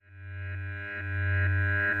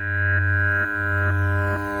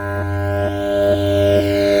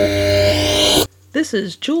This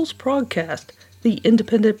is Jules Progcast, the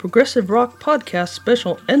independent progressive rock podcast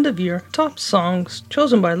special end-of-year top songs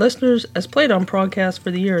chosen by listeners as played on Progcast for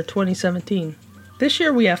the year 2017. This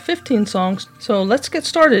year we have 15 songs, so let's get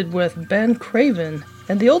started with Ben Craven,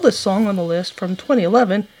 and the oldest song on the list from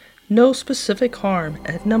 2011, No Specific Harm,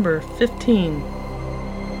 at number 15.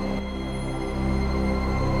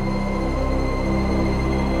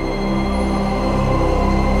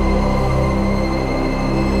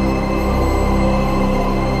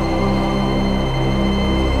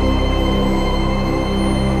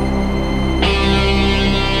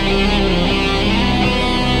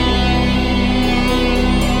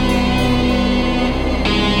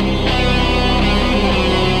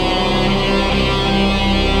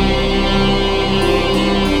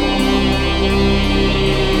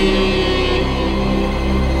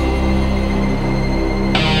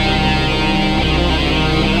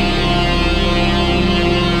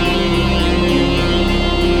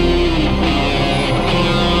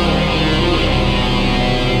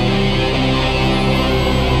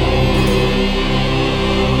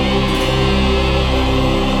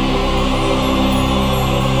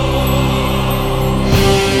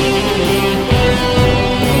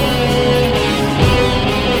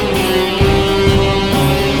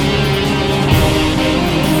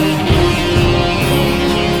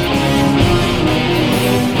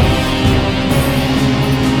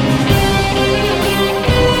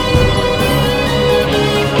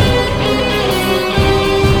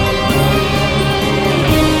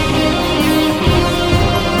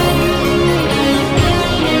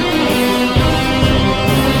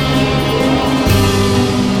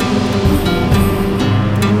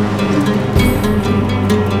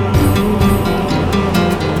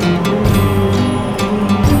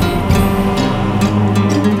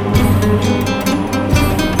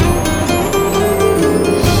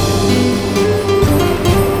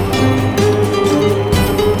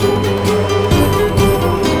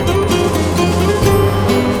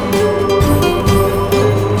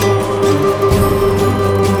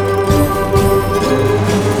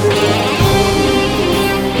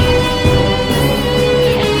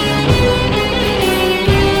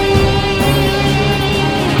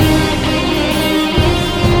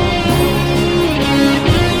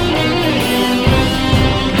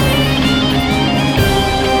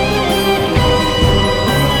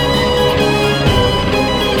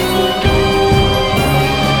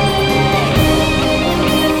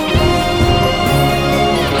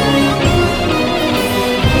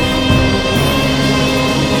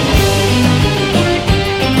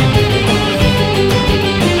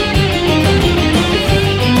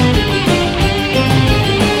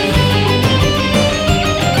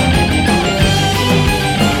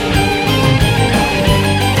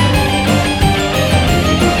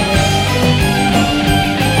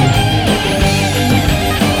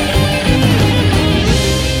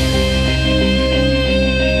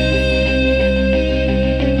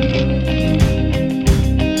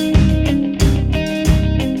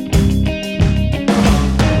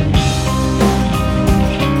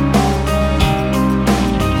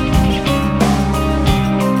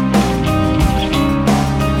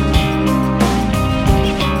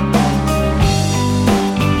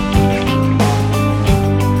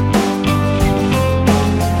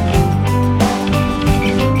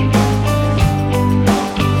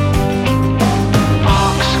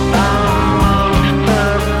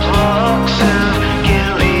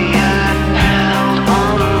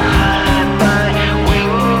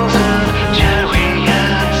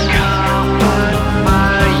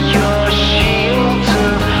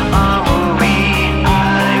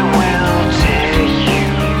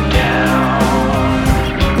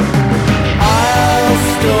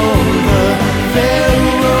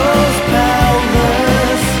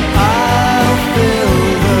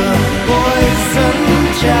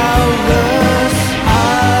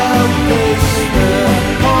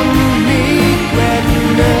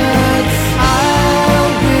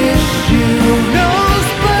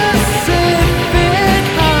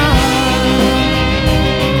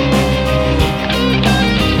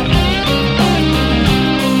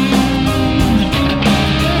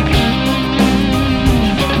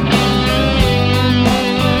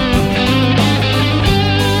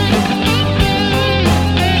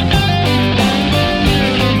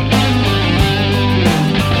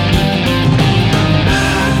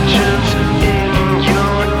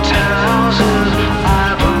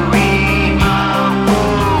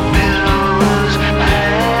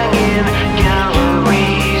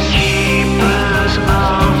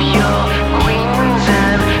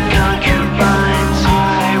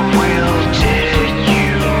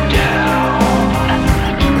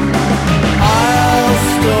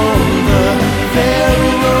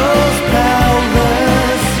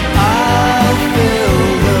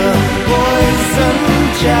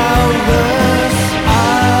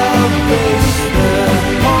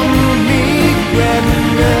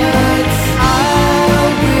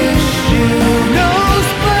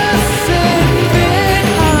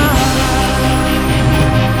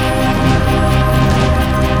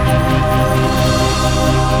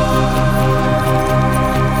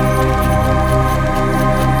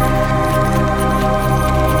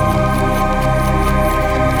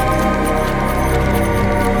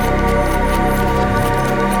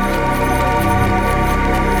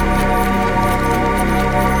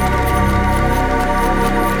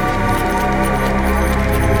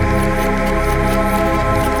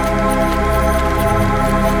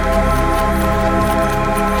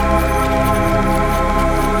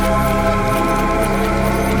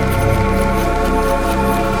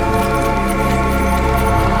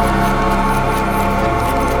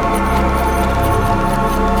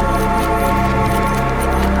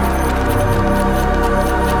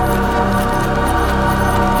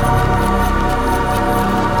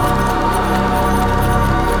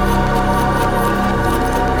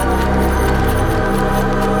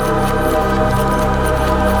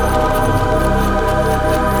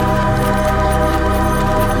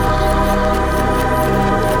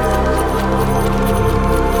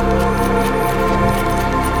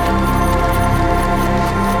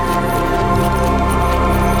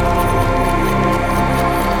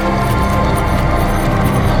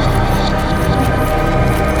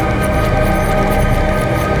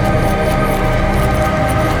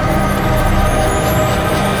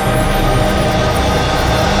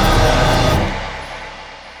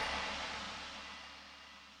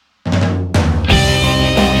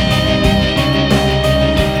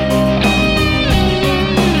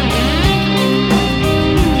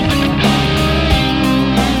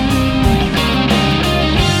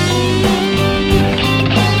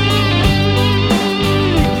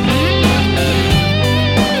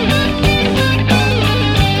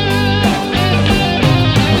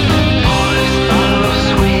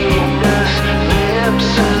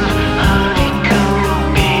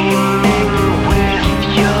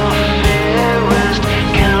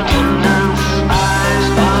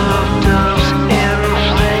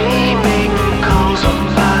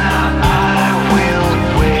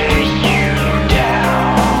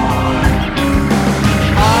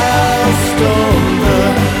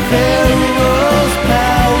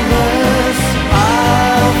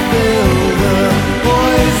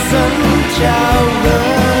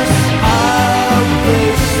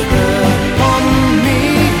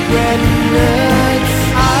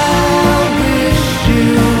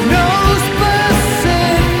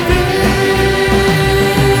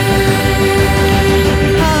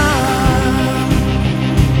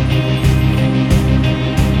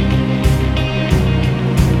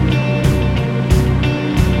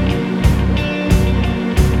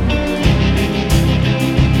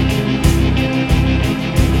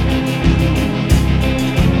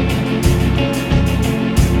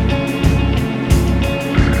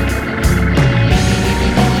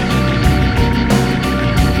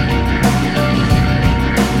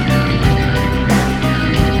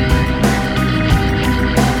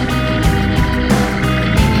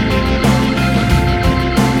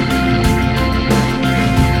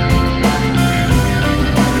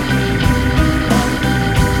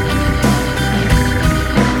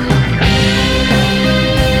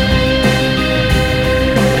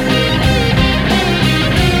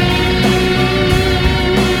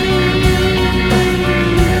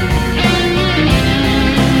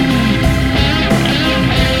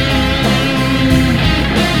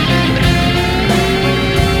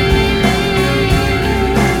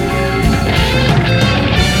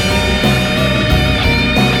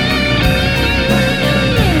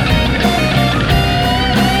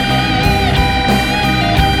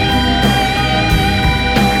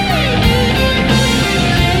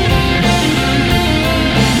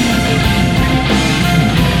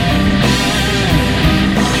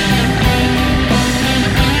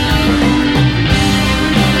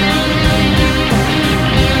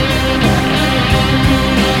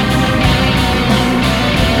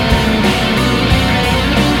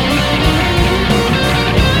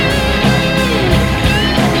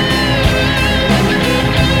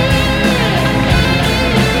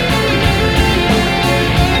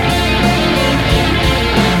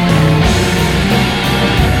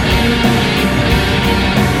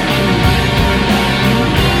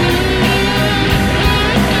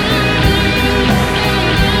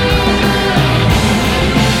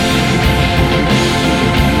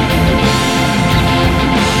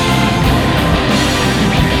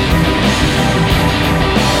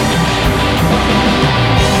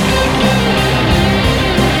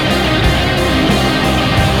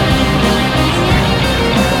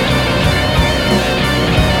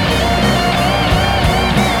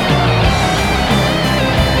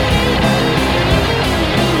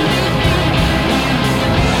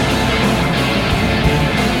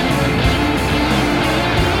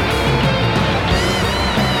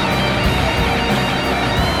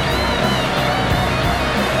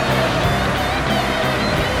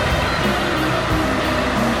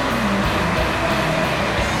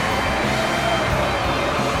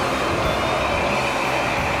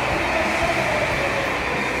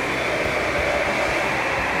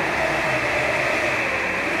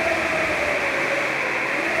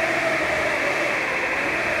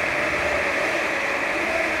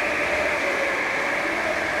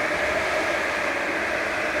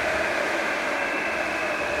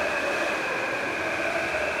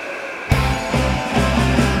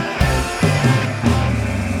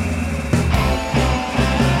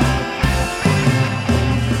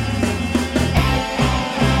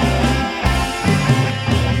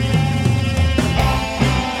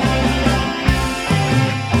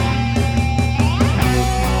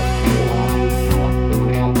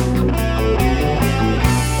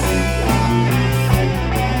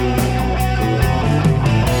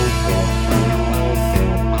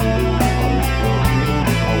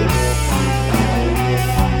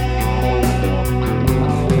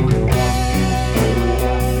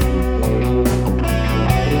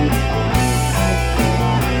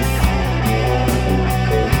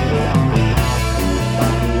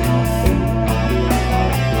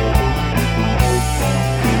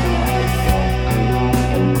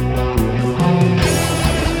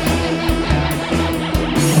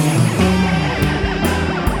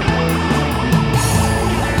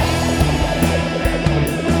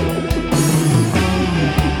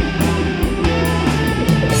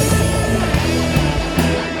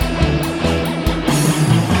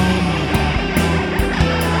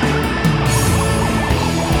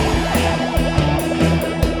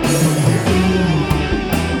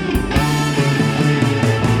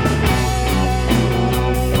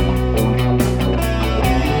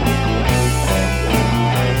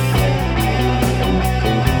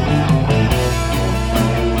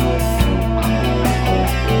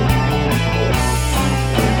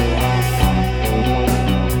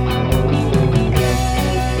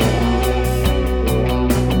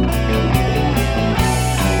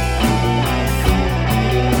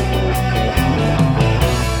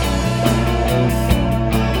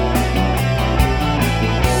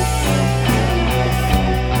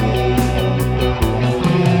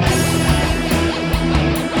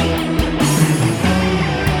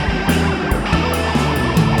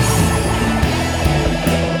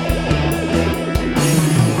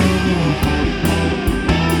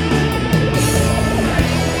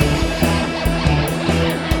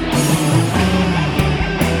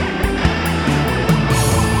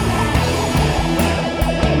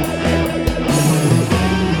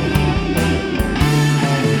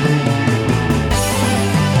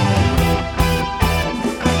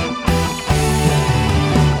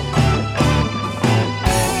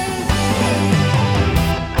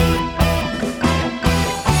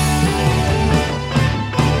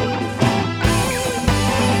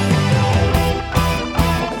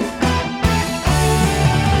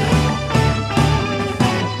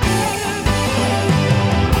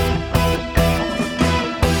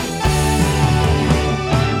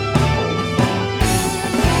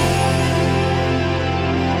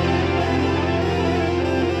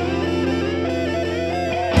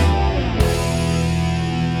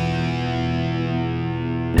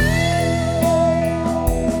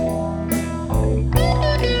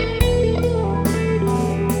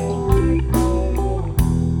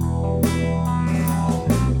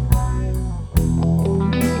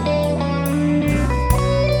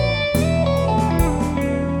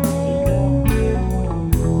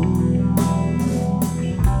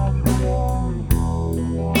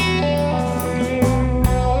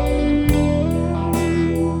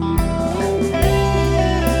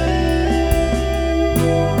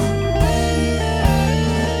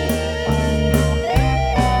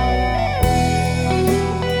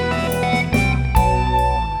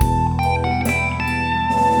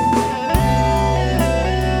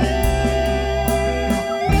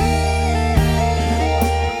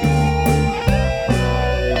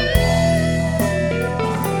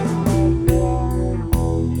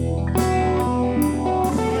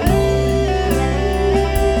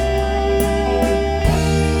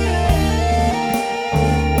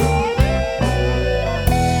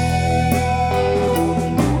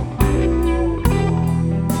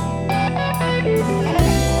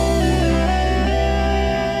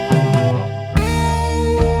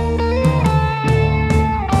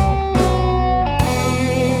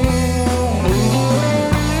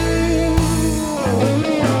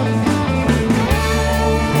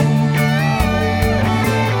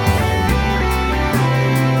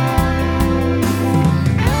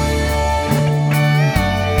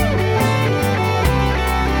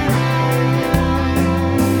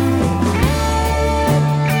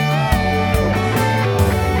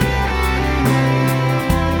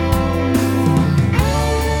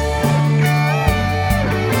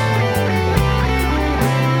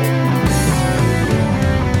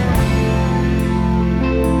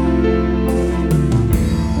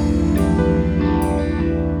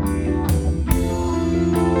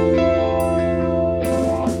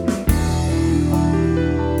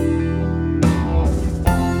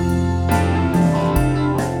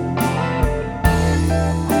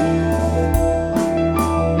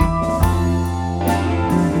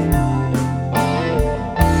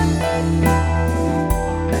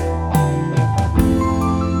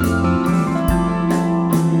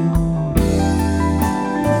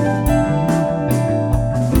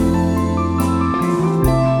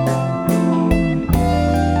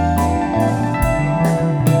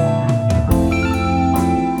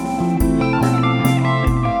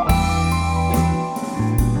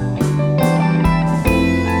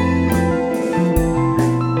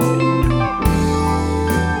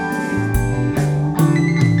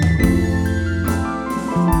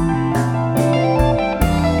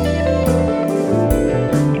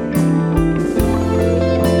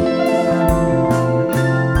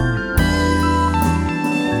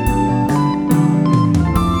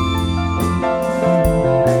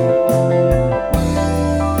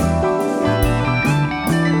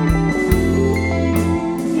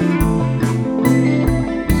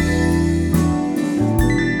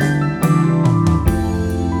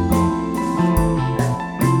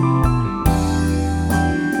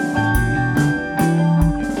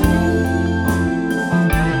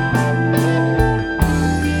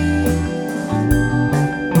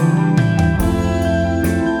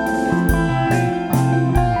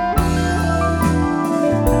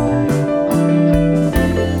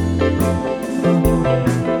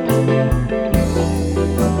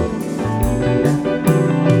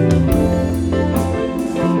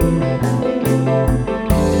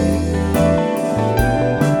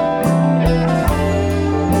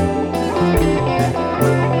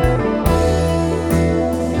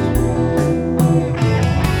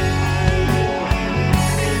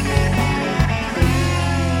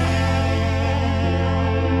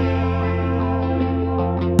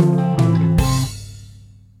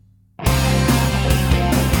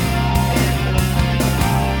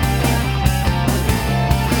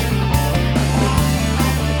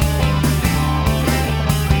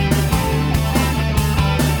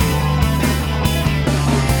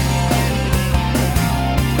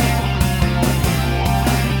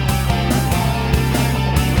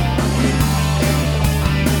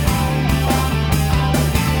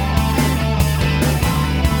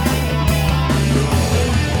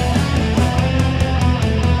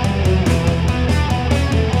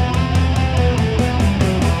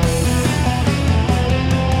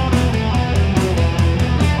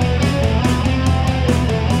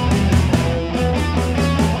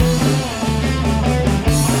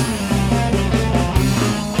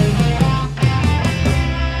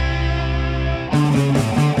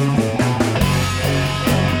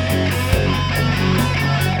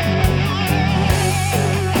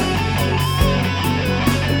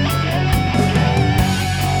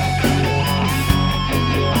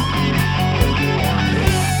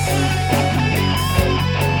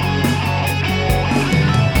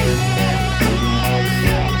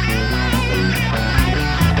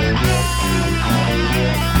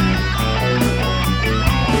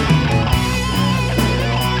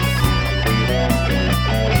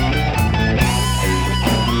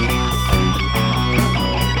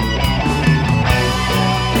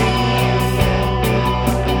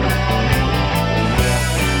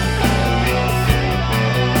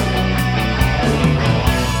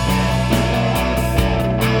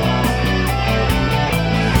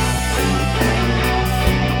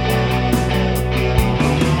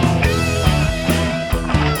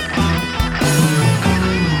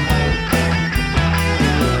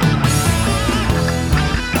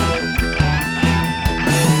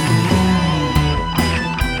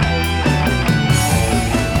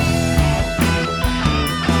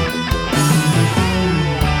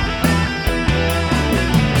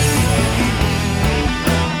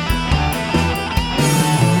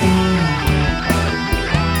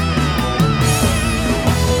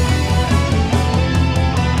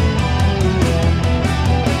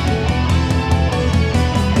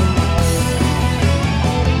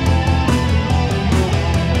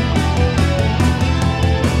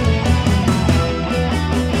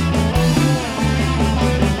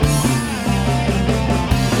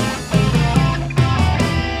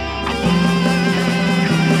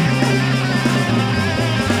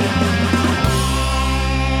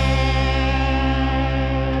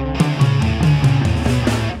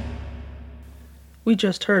 We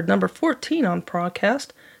just heard number 14 on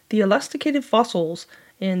Progcast, The Elasticated Fossils,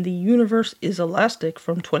 and The Universe is Elastic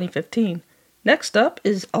from 2015. Next up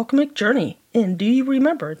is Alchemic Journey, and Do You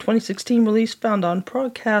Remember, 2016 release found on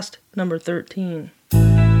Progcast number 13.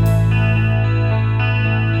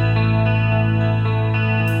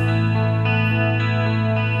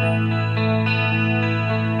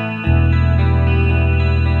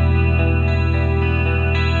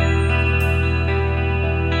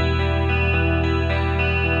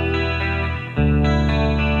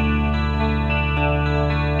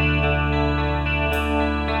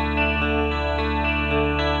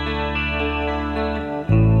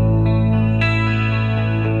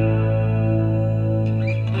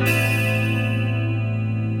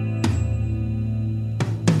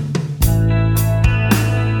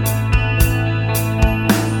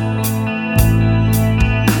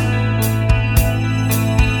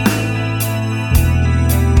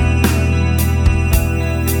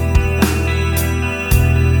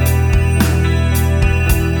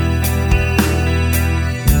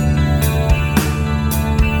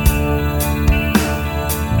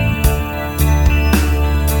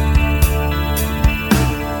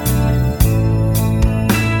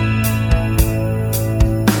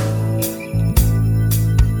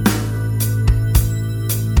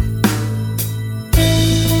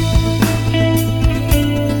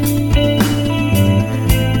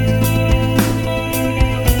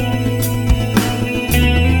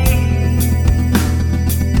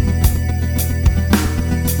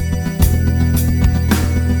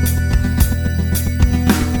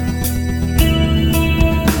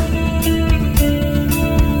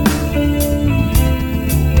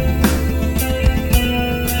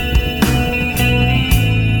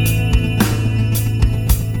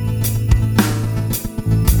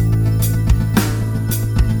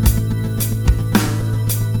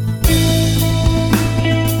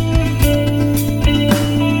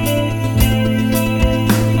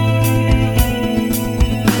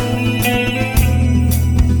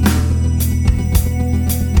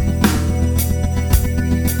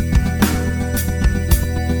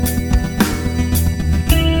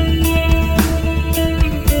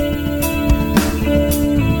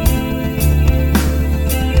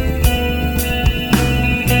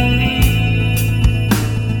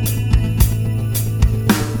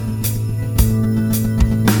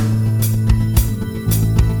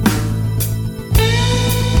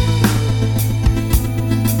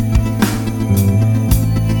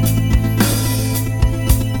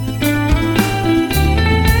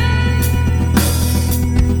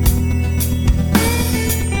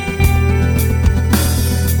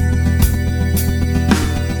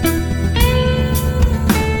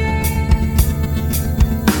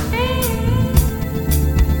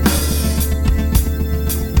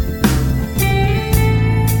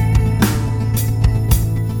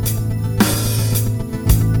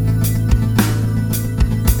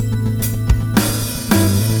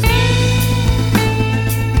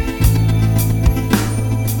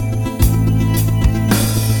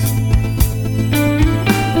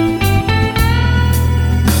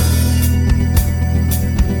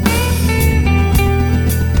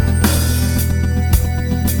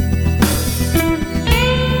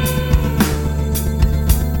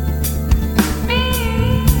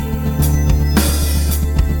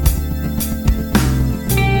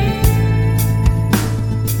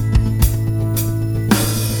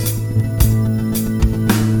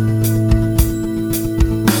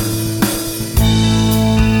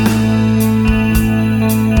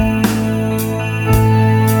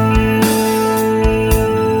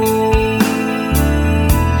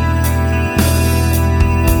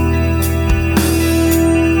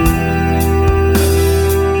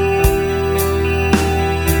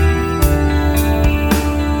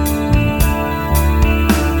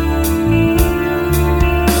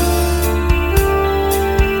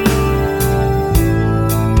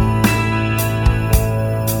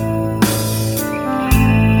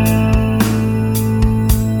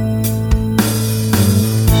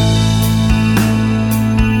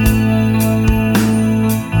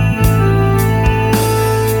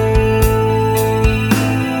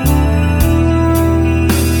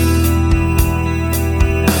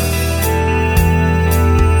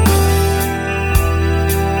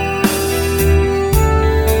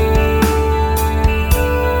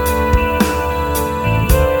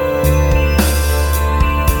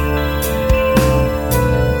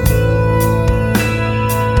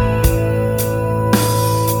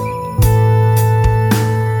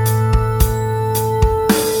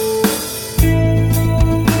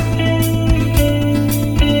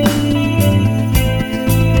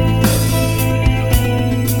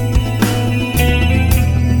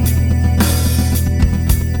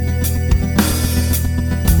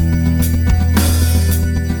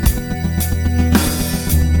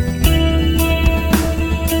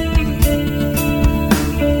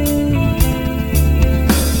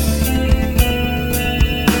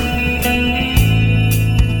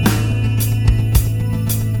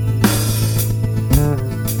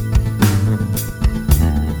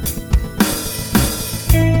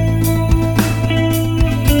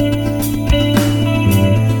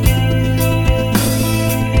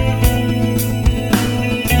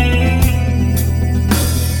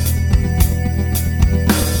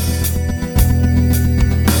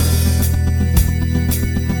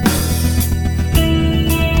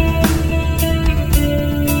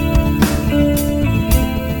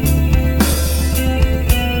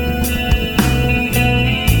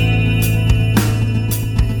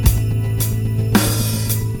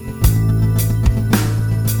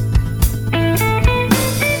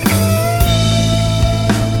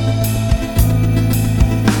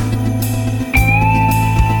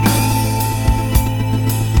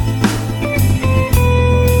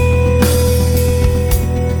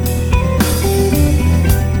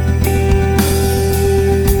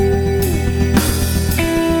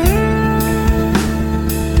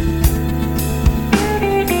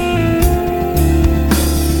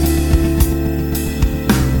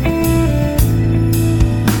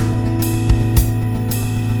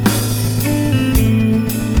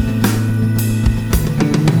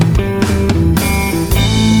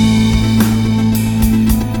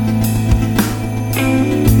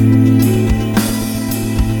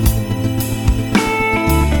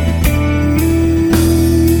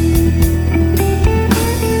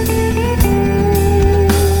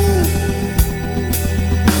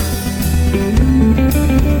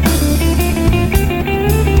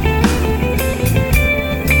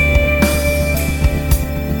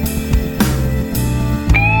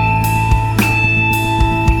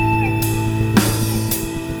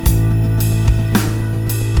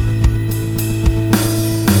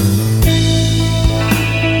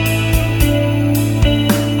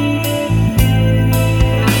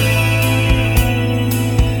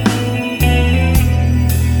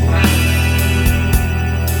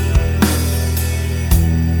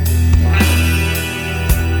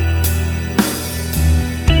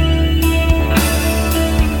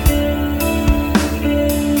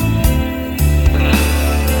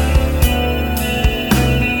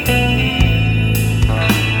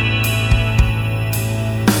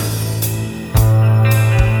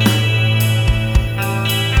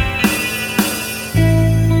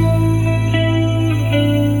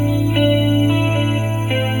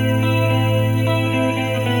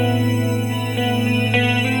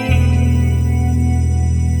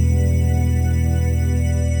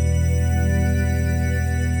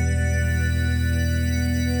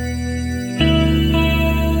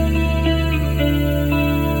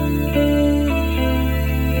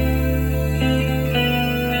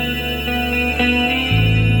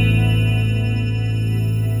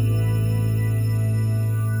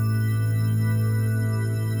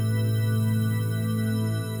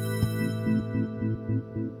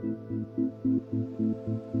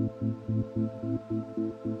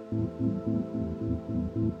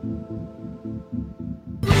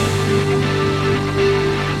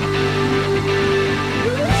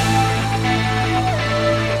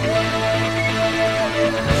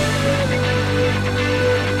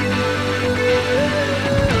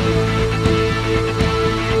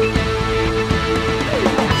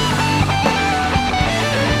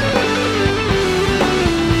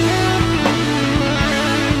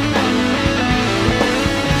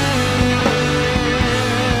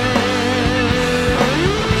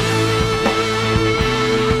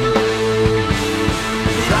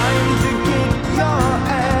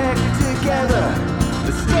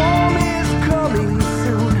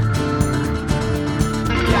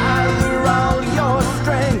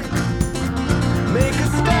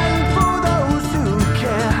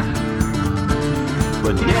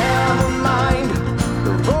 never mind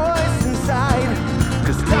the voice inside,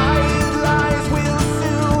 'cause tired lies will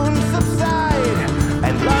soon subside,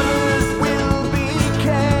 and lovers will be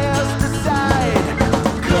cast aside.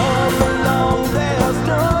 Come along, there's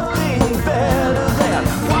nothing better than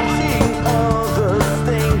watching others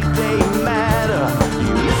think they matter.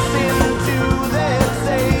 You listen to their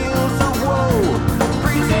tales of woe,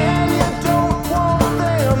 pretend you don't want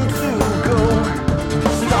them to go.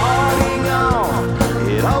 Starting off,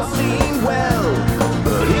 it all seemed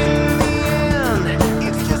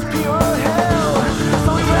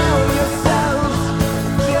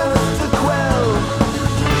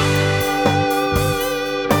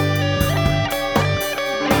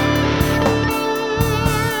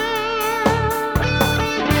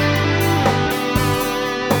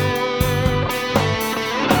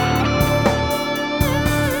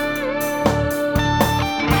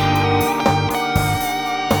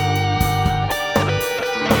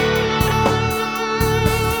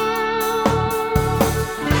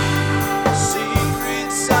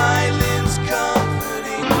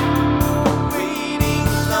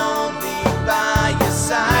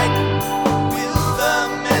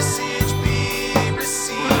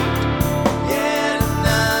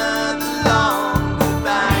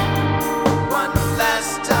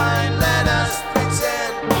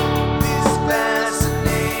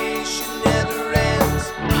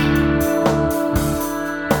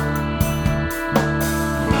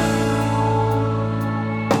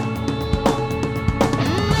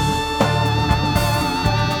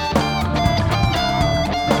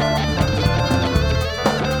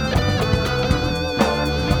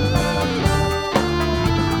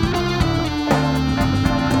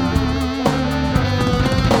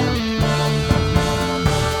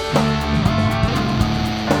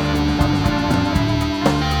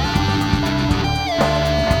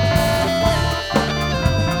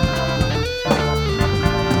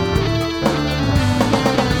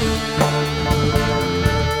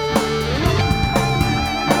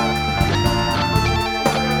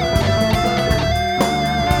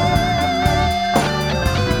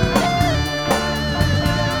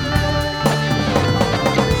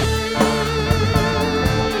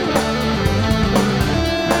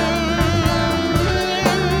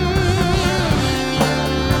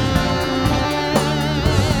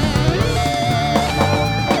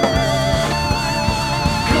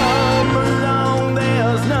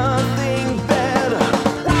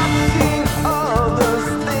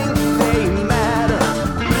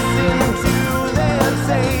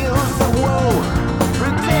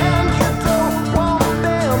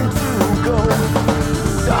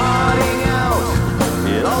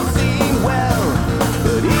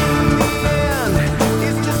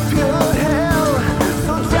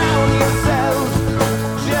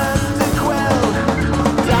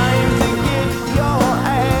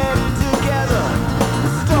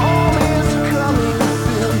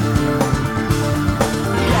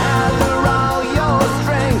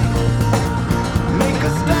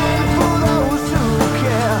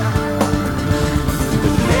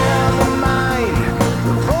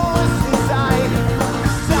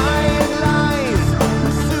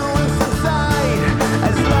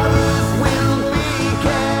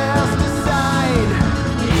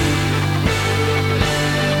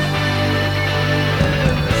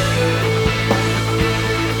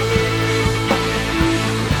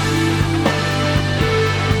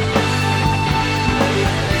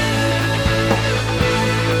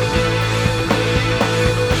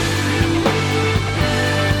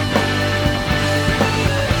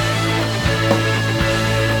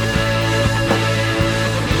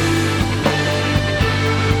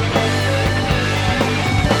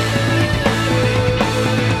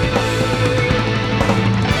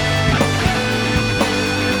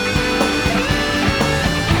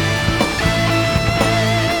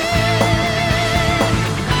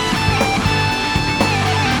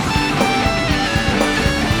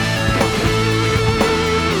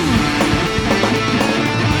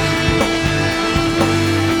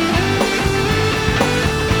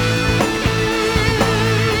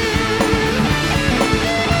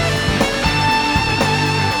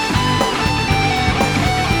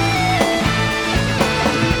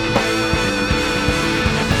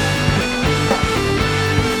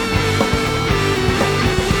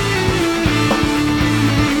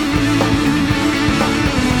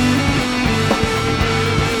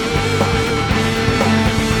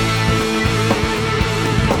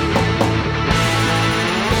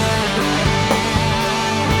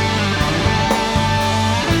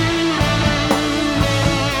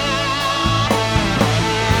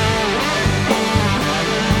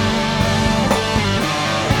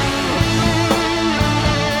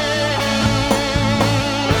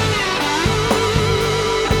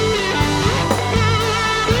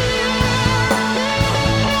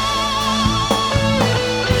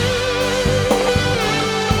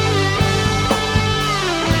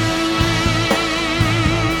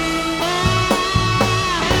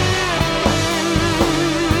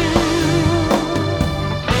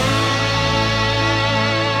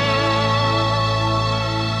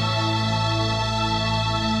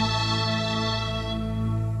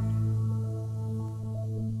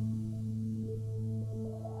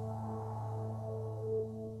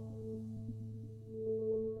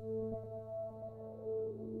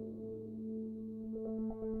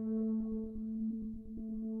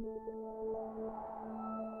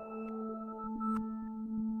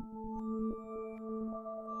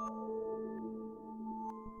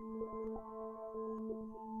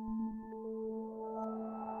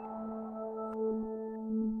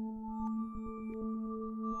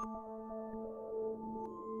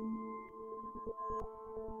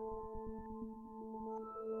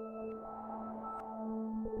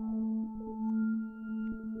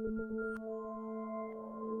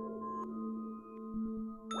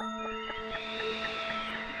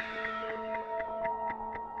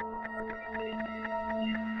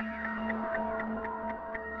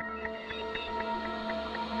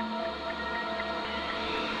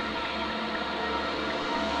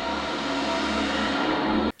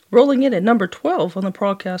Rolling in at number 12 on the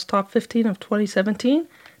Progcast Top 15 of 2017,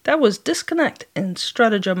 that was Disconnect and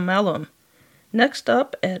Stratagem Malum. Next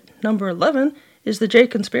up at number 11 is the J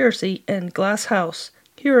Conspiracy and Glass House.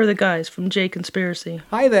 Here are the guys from J Conspiracy.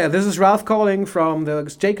 Hi there, this is Ralph calling from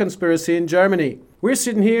the J Conspiracy in Germany. We're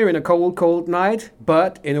sitting here in a cold night,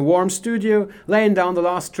 but in a warm studio, laying down the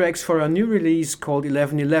last tracks for a new release called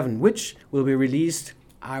 1111, which will be released,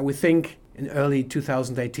 I would think, in early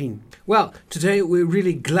 2018. Well, today we're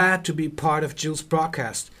really glad to be part of Jules'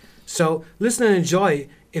 broadcast. So listen and enjoy.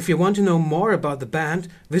 If you want to know more about the band,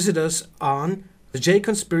 visit us on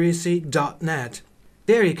thejconspiracy.net.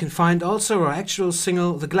 There you can find also our actual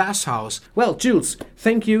single, The Glass House. Well, Jules,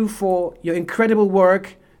 thank you for your incredible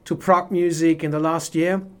work to prog music in the last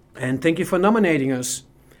year, and thank you for nominating us.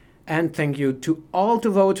 And thank you to all the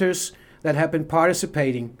voters that have been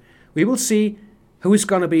participating. We will see who is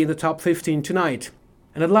going to be in the top 15 tonight.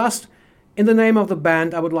 And at last, in the name of the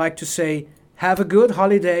band, I would like to say, have a good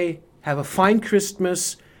holiday, have a fine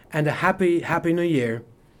Christmas, and a happy New Year.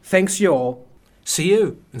 Thanks you all. See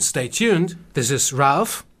you, and stay tuned. This is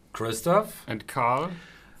Ralph, Christoph, and Carl.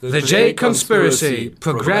 The J Conspiracy,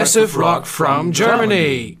 progressive rock from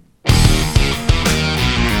Germany.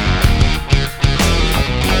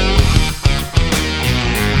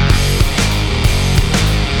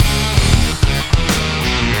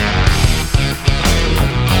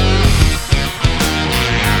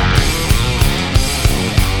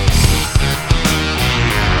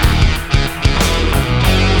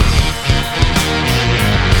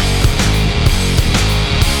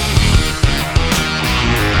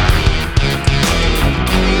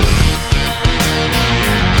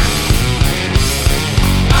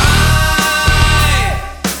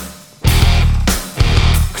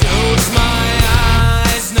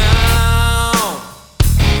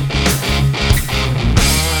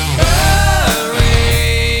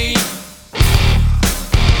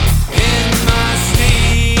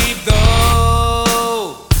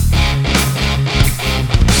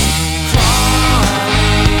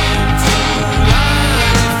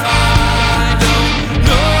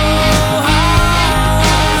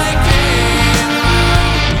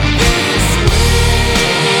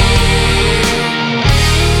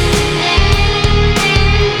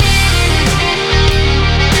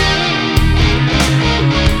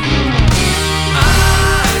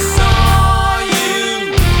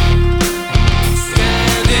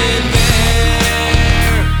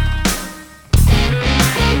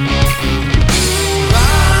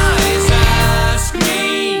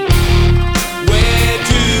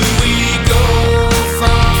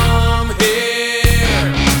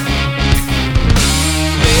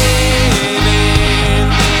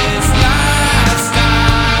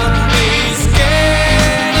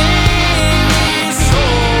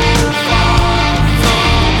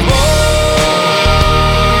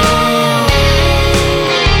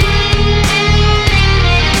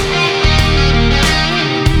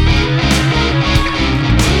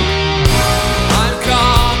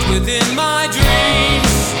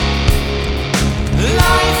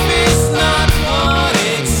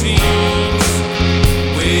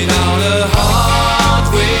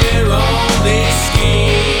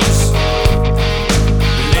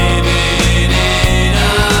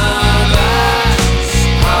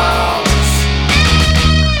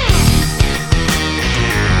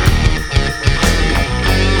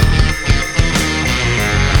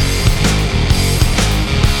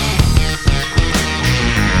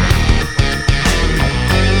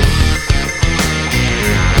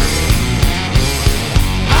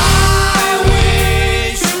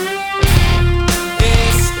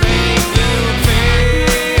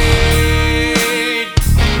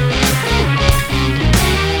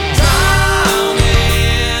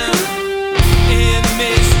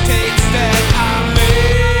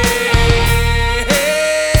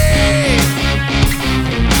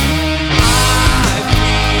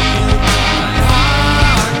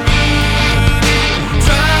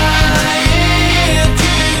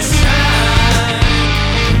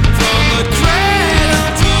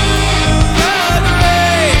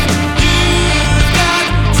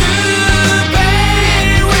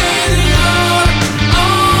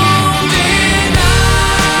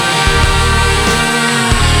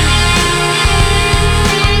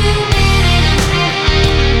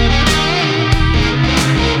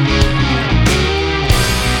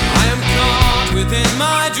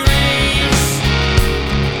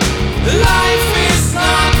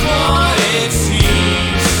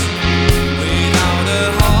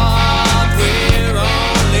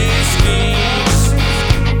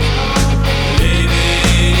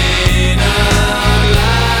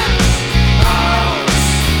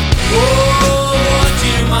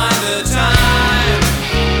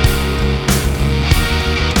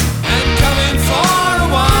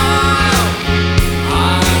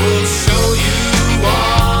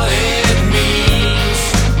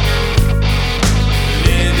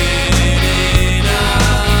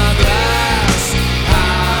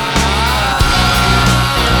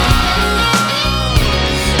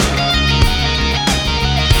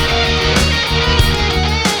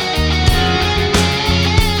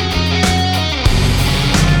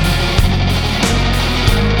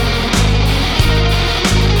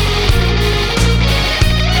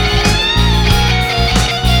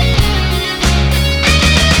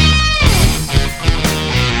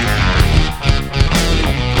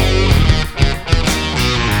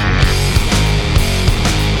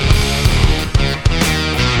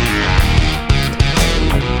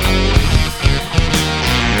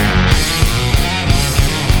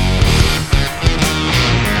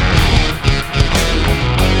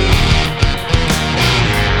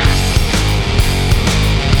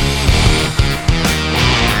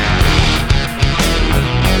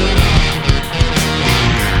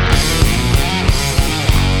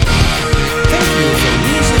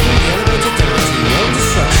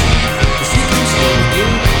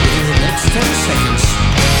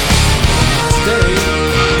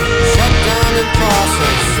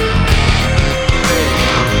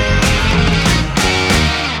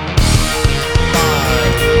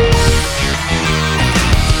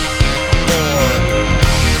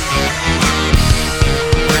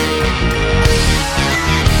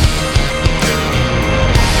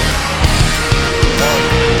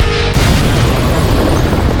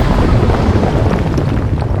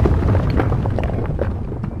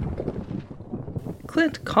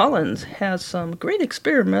 Collins has some great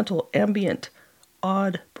experimental ambient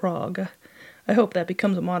odd prog. I hope that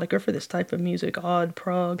becomes a moniker for this type of music, odd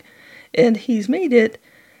prog. And he's made it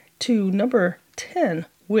to number 10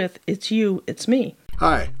 with It's You, It's Me.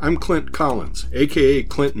 Hi, I'm Clint Collins, aka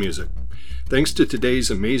Clint Music. Thanks to today's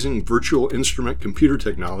amazing virtual instrument computer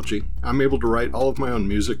technology, I'm able to write all of my own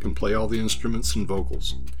music and play all the instruments and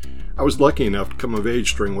vocals. I was lucky enough to come of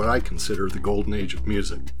age during what I consider the golden age of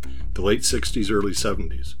music, the late 60s, early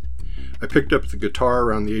 70s. I picked up the guitar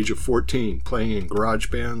around the age of 14, playing in garage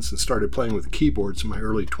bands, and started playing with keyboards in my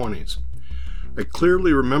early 20s. I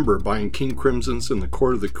clearly remember buying King Crimson's and the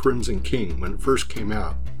Court of the Crimson King when it first came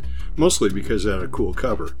out, mostly because it had a cool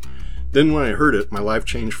cover. Then when I heard it, my life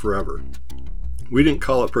changed forever. We didn't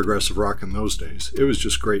call it progressive rock in those days, it was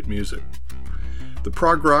just great music. The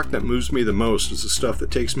prog rock that moves me the most is the stuff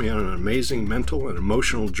that takes me on an amazing mental and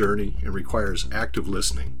emotional journey and requires active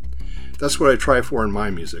listening. That's what I try for in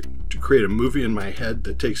my music, to create a movie in my head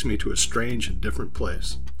that takes me to a strange and different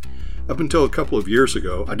place. Up until a couple of years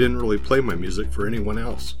ago, I didn't really play my music for anyone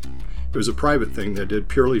else. It was a private thing that I did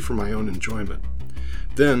purely for my own enjoyment.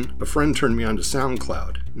 Then, a friend turned me on to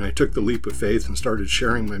SoundCloud, and I took the leap of faith and started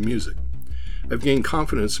sharing my music. I've gained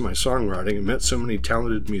confidence in my songwriting and met so many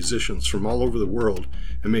talented musicians from all over the world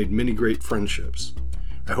and made many great friendships.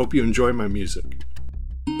 I hope you enjoy my music.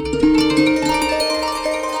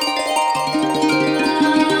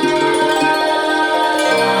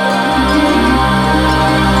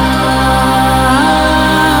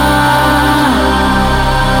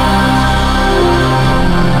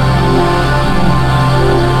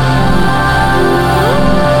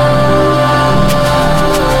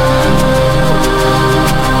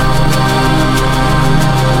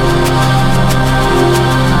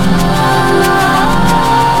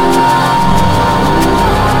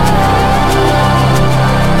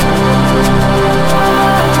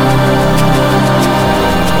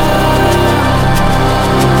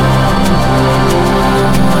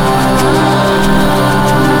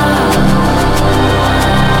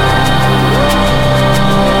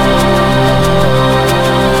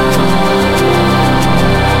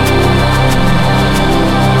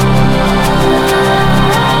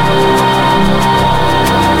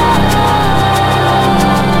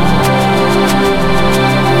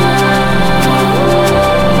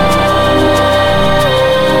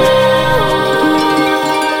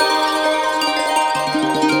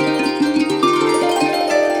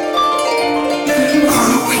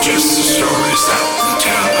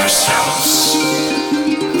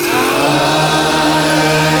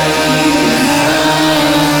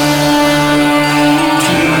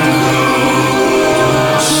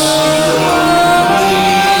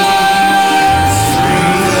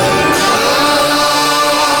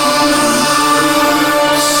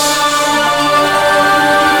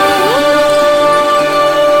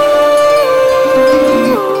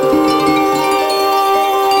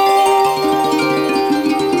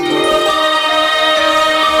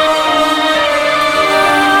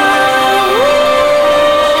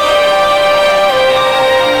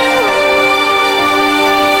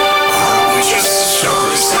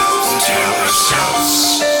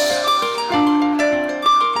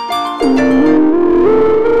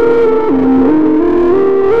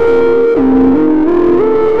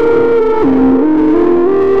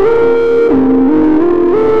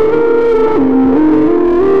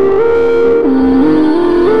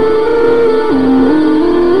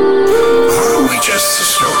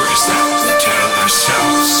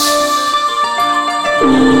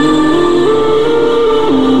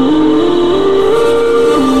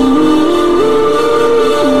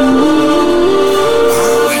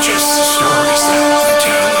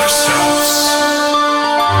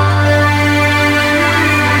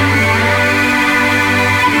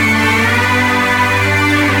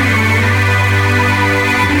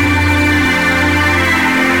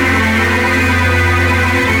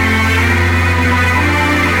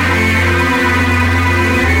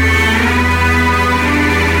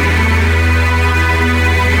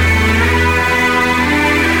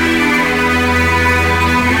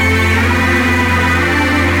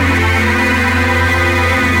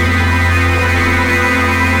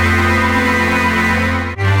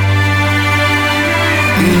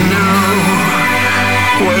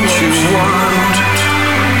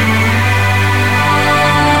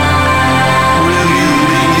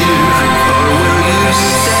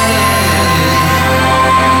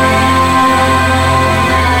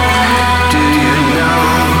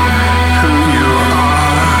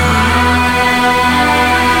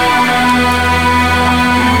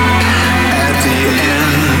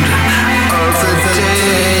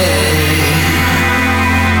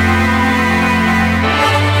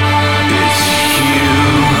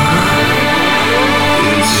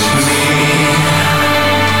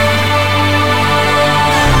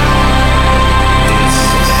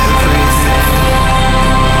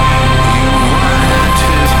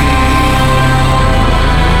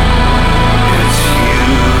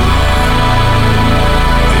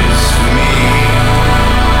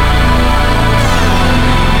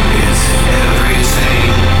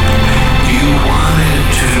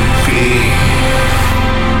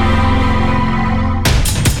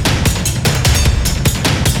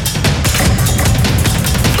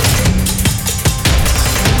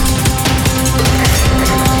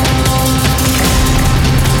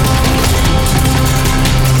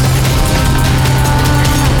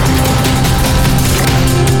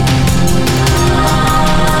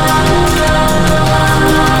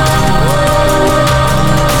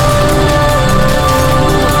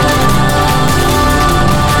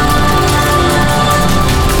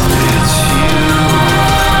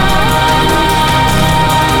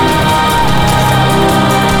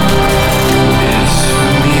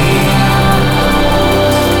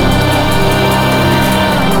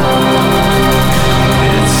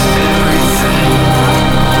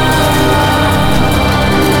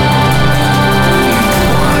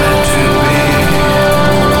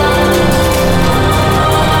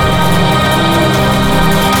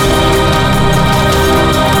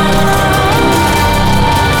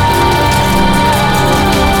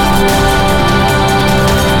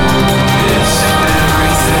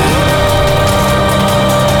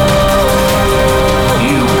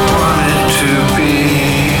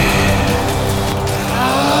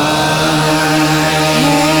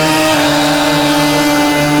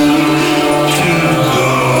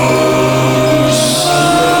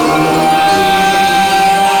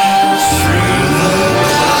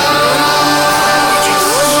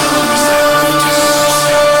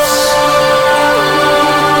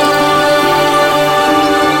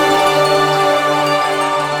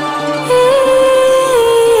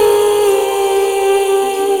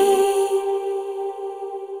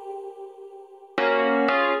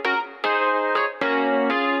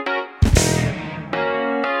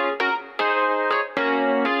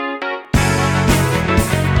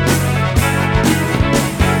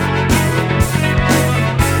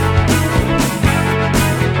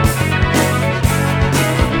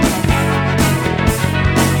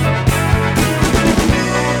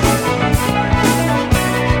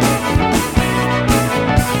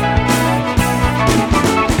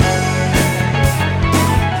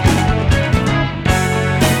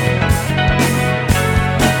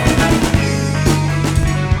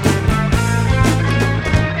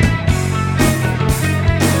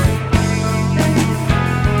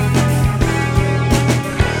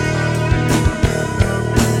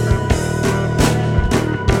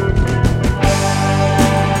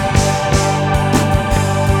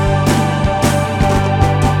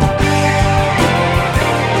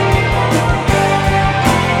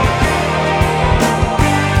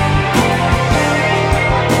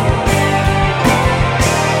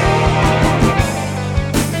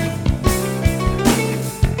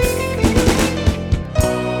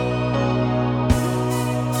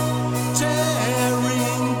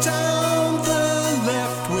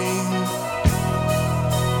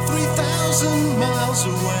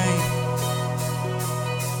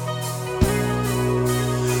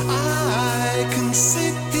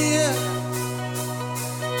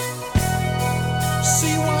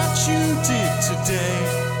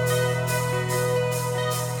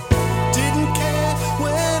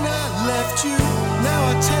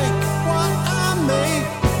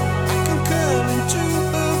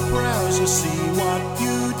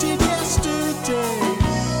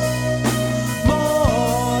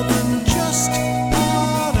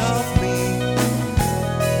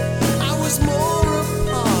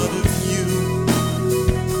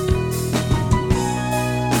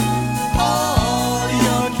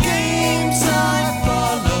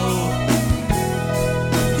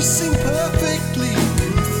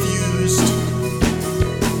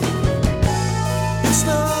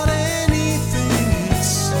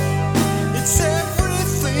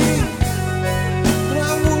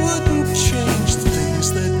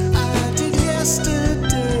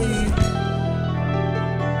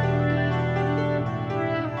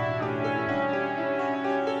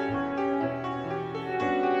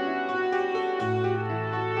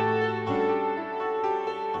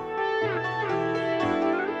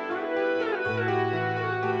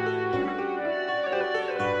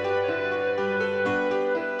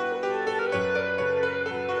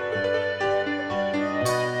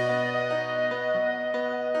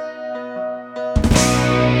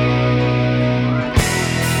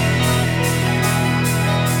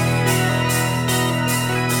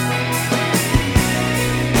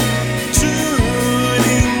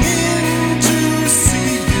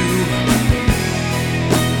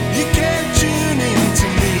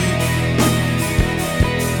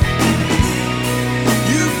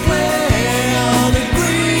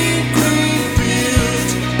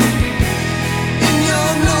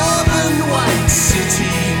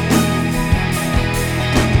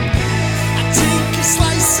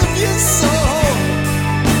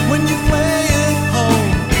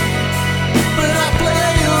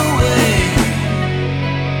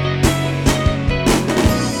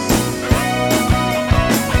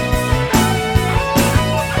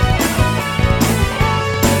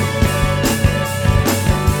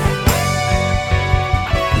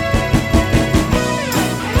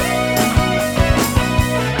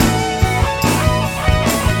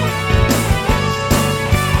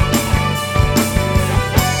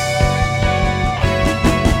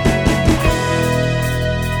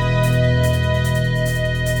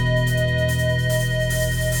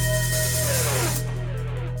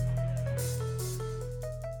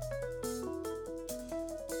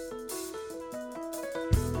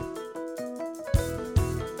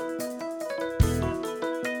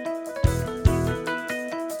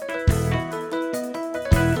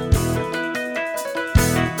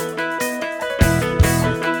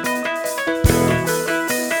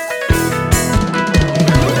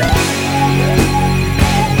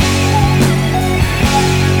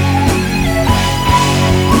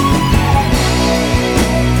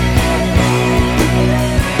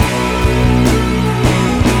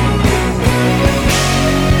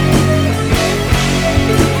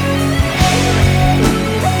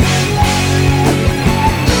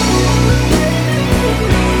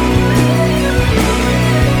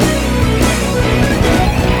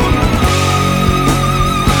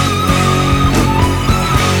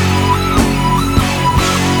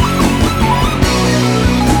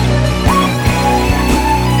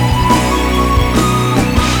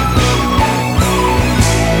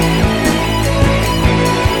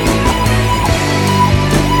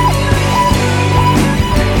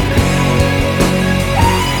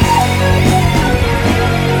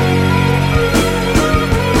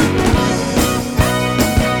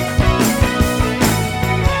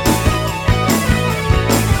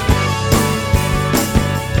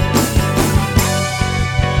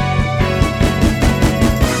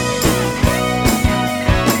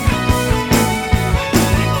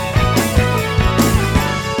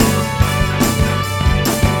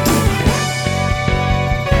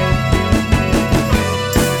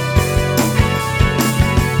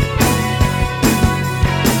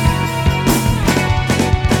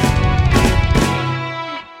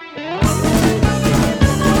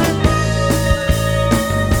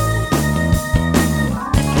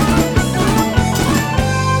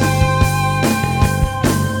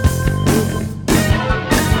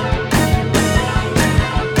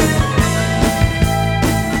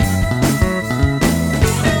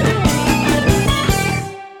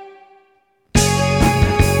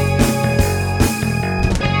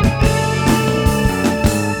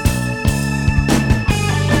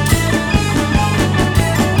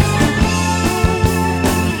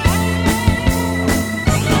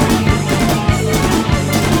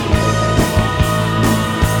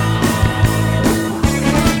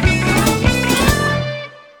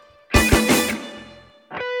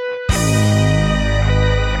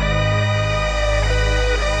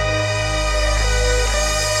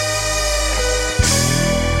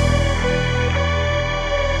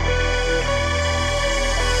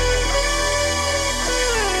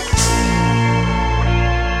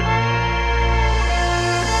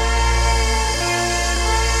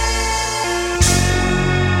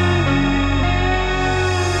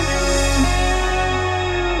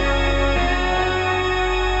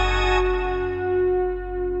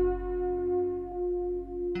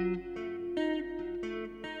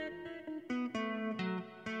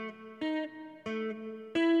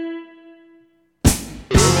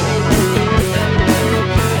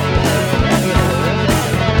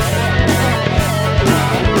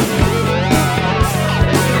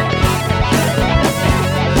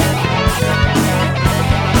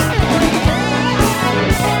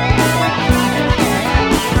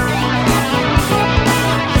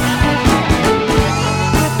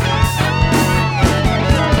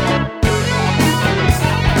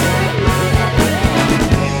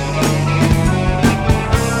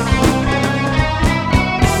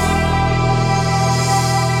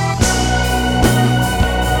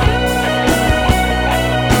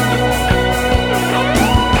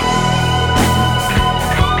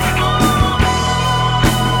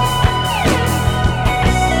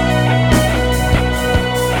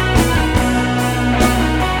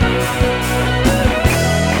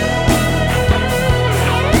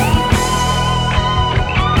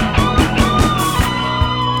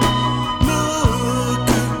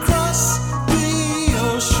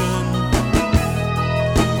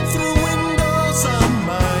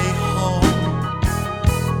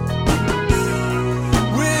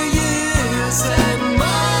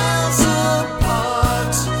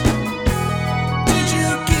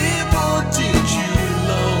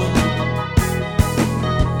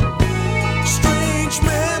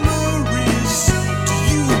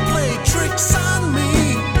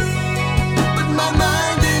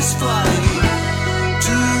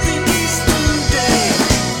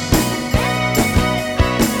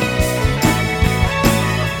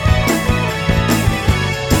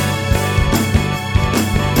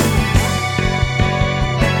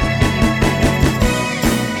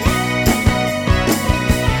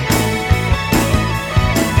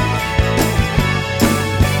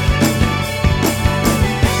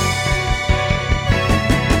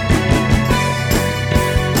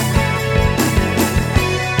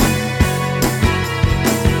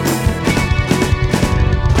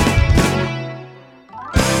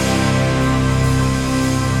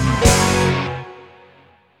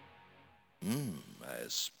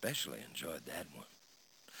 especially enjoyed that one.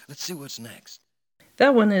 Let's see what's next.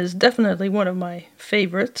 That one is definitely one of my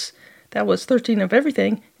favorites. That was 13 of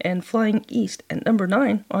Everything and Flying East at number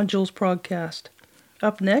 9 on Jules Progcast.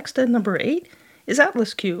 Up next at number 8 is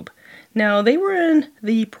Atlas Cube. Now, they were in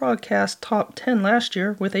the Progcast Top 10 last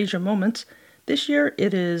year with Asia Moments. This year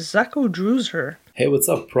it is Zacho Druzer. Hey, what's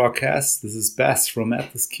up, Progcast? This is Bass from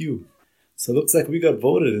Atlas Cube. So it looks like we got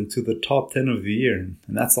voted into the top 10 of the year, and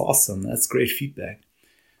that's awesome. That's great feedback.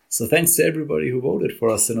 So thanks to everybody who voted for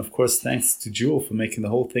us, and of course thanks to Jewel for making the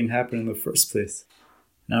whole thing happen in the first place.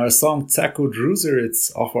 Now our song Zacho Druzer,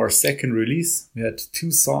 it's off our second release. We had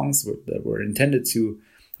 2 songs that were intended to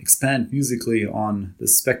expand musically on the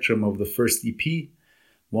spectrum of the first EP.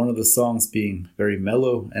 One of the songs being very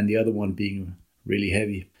mellow and the other one being really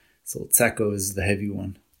heavy. So Zacho is the heavy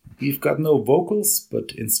one. We've got no vocals,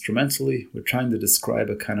 but instrumentally we're trying to describe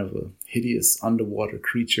a kind of a hideous underwater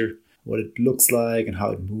creature, what it looks like and how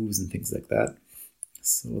it moves and things like that.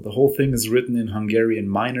 So the whole thing is written in Hungarian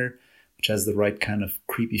minor, which has the right kind of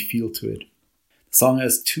creepy feel to it. The song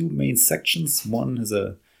has 2 main sections. One is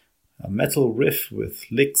a metal riff with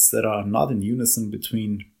licks that are not in unison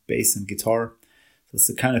between bass and guitar. So it's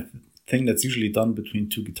the kind of thing that's usually done between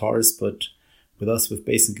 2 guitars, but with us with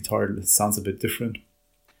bass and guitar it sounds a bit different.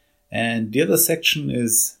 And the other section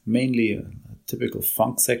is mainly a typical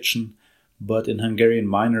funk section, but in Hungarian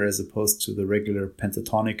minor as opposed to the regular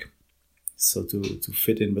pentatonic, so to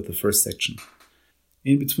fit in with the first section.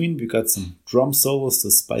 In between we got some drum solos to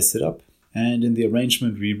spice it up, and in the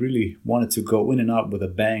arrangement we really wanted to go in and out with a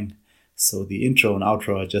bang, so the intro and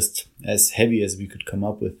outro are just as heavy as we could come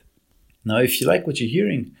up with. Now if you like what you're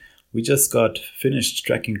hearing, we just got finished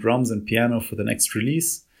tracking drums and piano for the next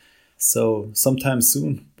release, so sometime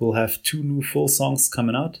soon we'll have 2 new full songs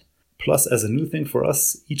coming out. Plus, as a new thing for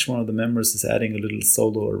us, each one of the members is adding a little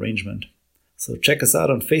solo arrangement. So check us out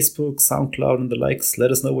on Facebook, SoundCloud and the likes. Let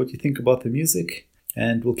us know what you think about the music,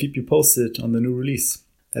 and we'll keep you posted on the new release.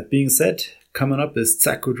 That being said, coming up is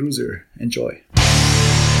Zacho Druzer. Enjoy.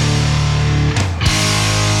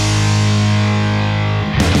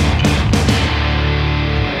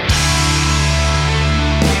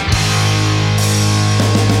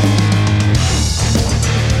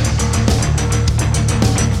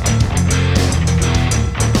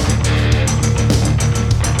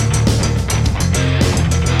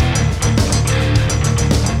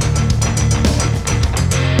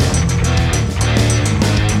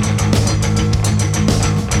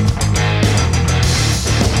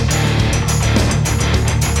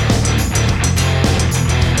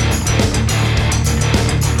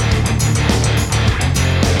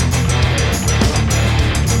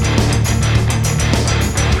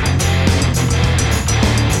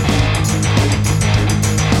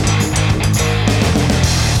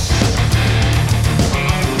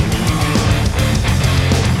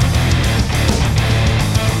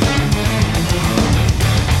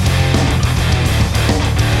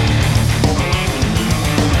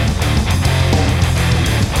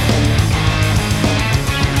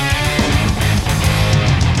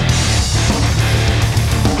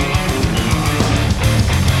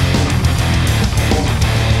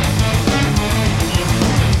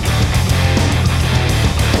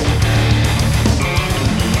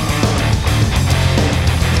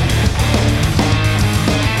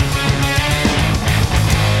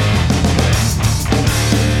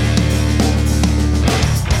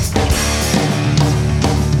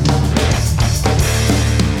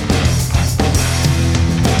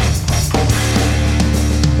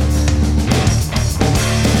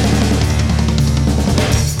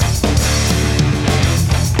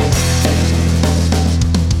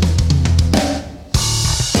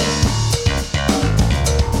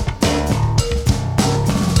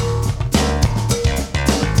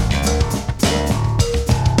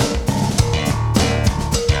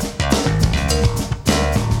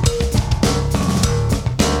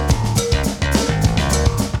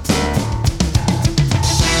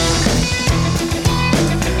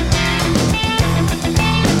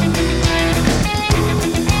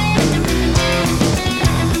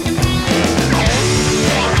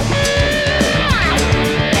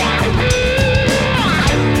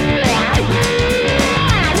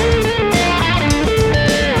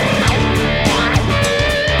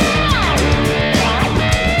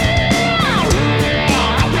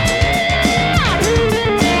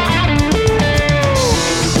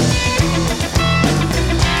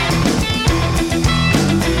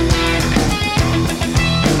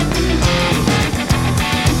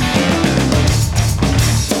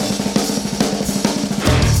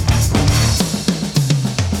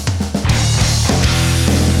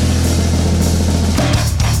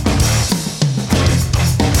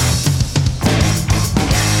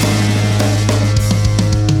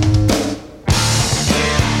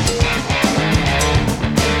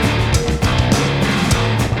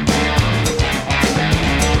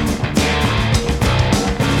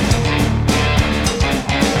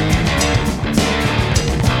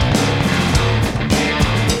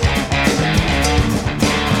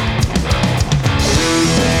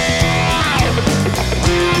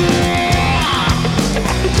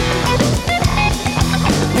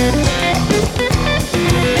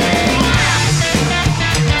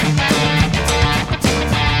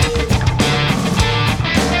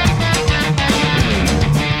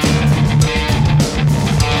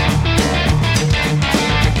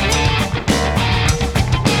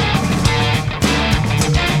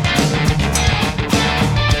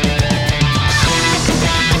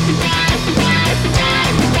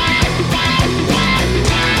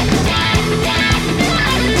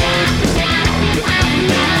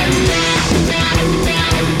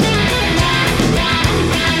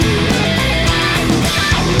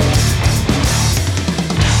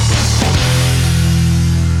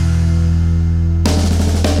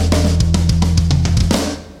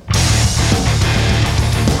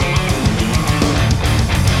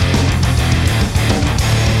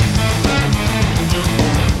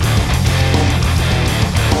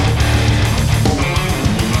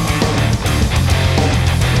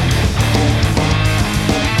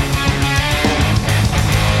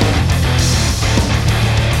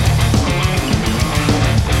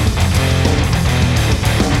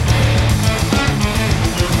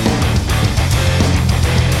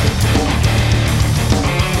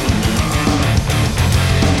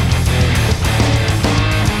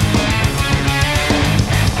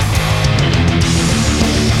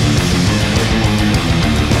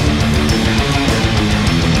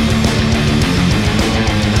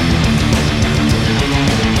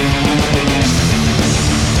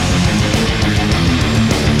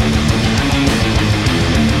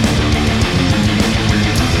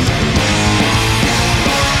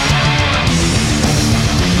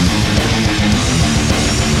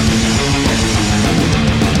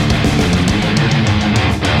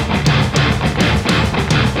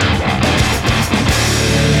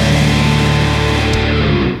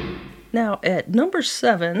 at number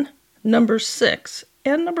 7, number 6,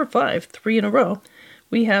 and number 5, 3 in a row,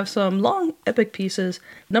 we have some long epic pieces.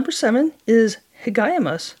 Number 7 is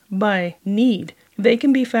Hagayamas by Need. They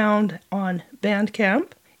can be found on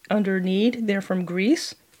Bandcamp under Need. They're from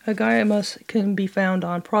Greece. Hagayamas can be found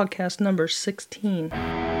on Progcast number 16.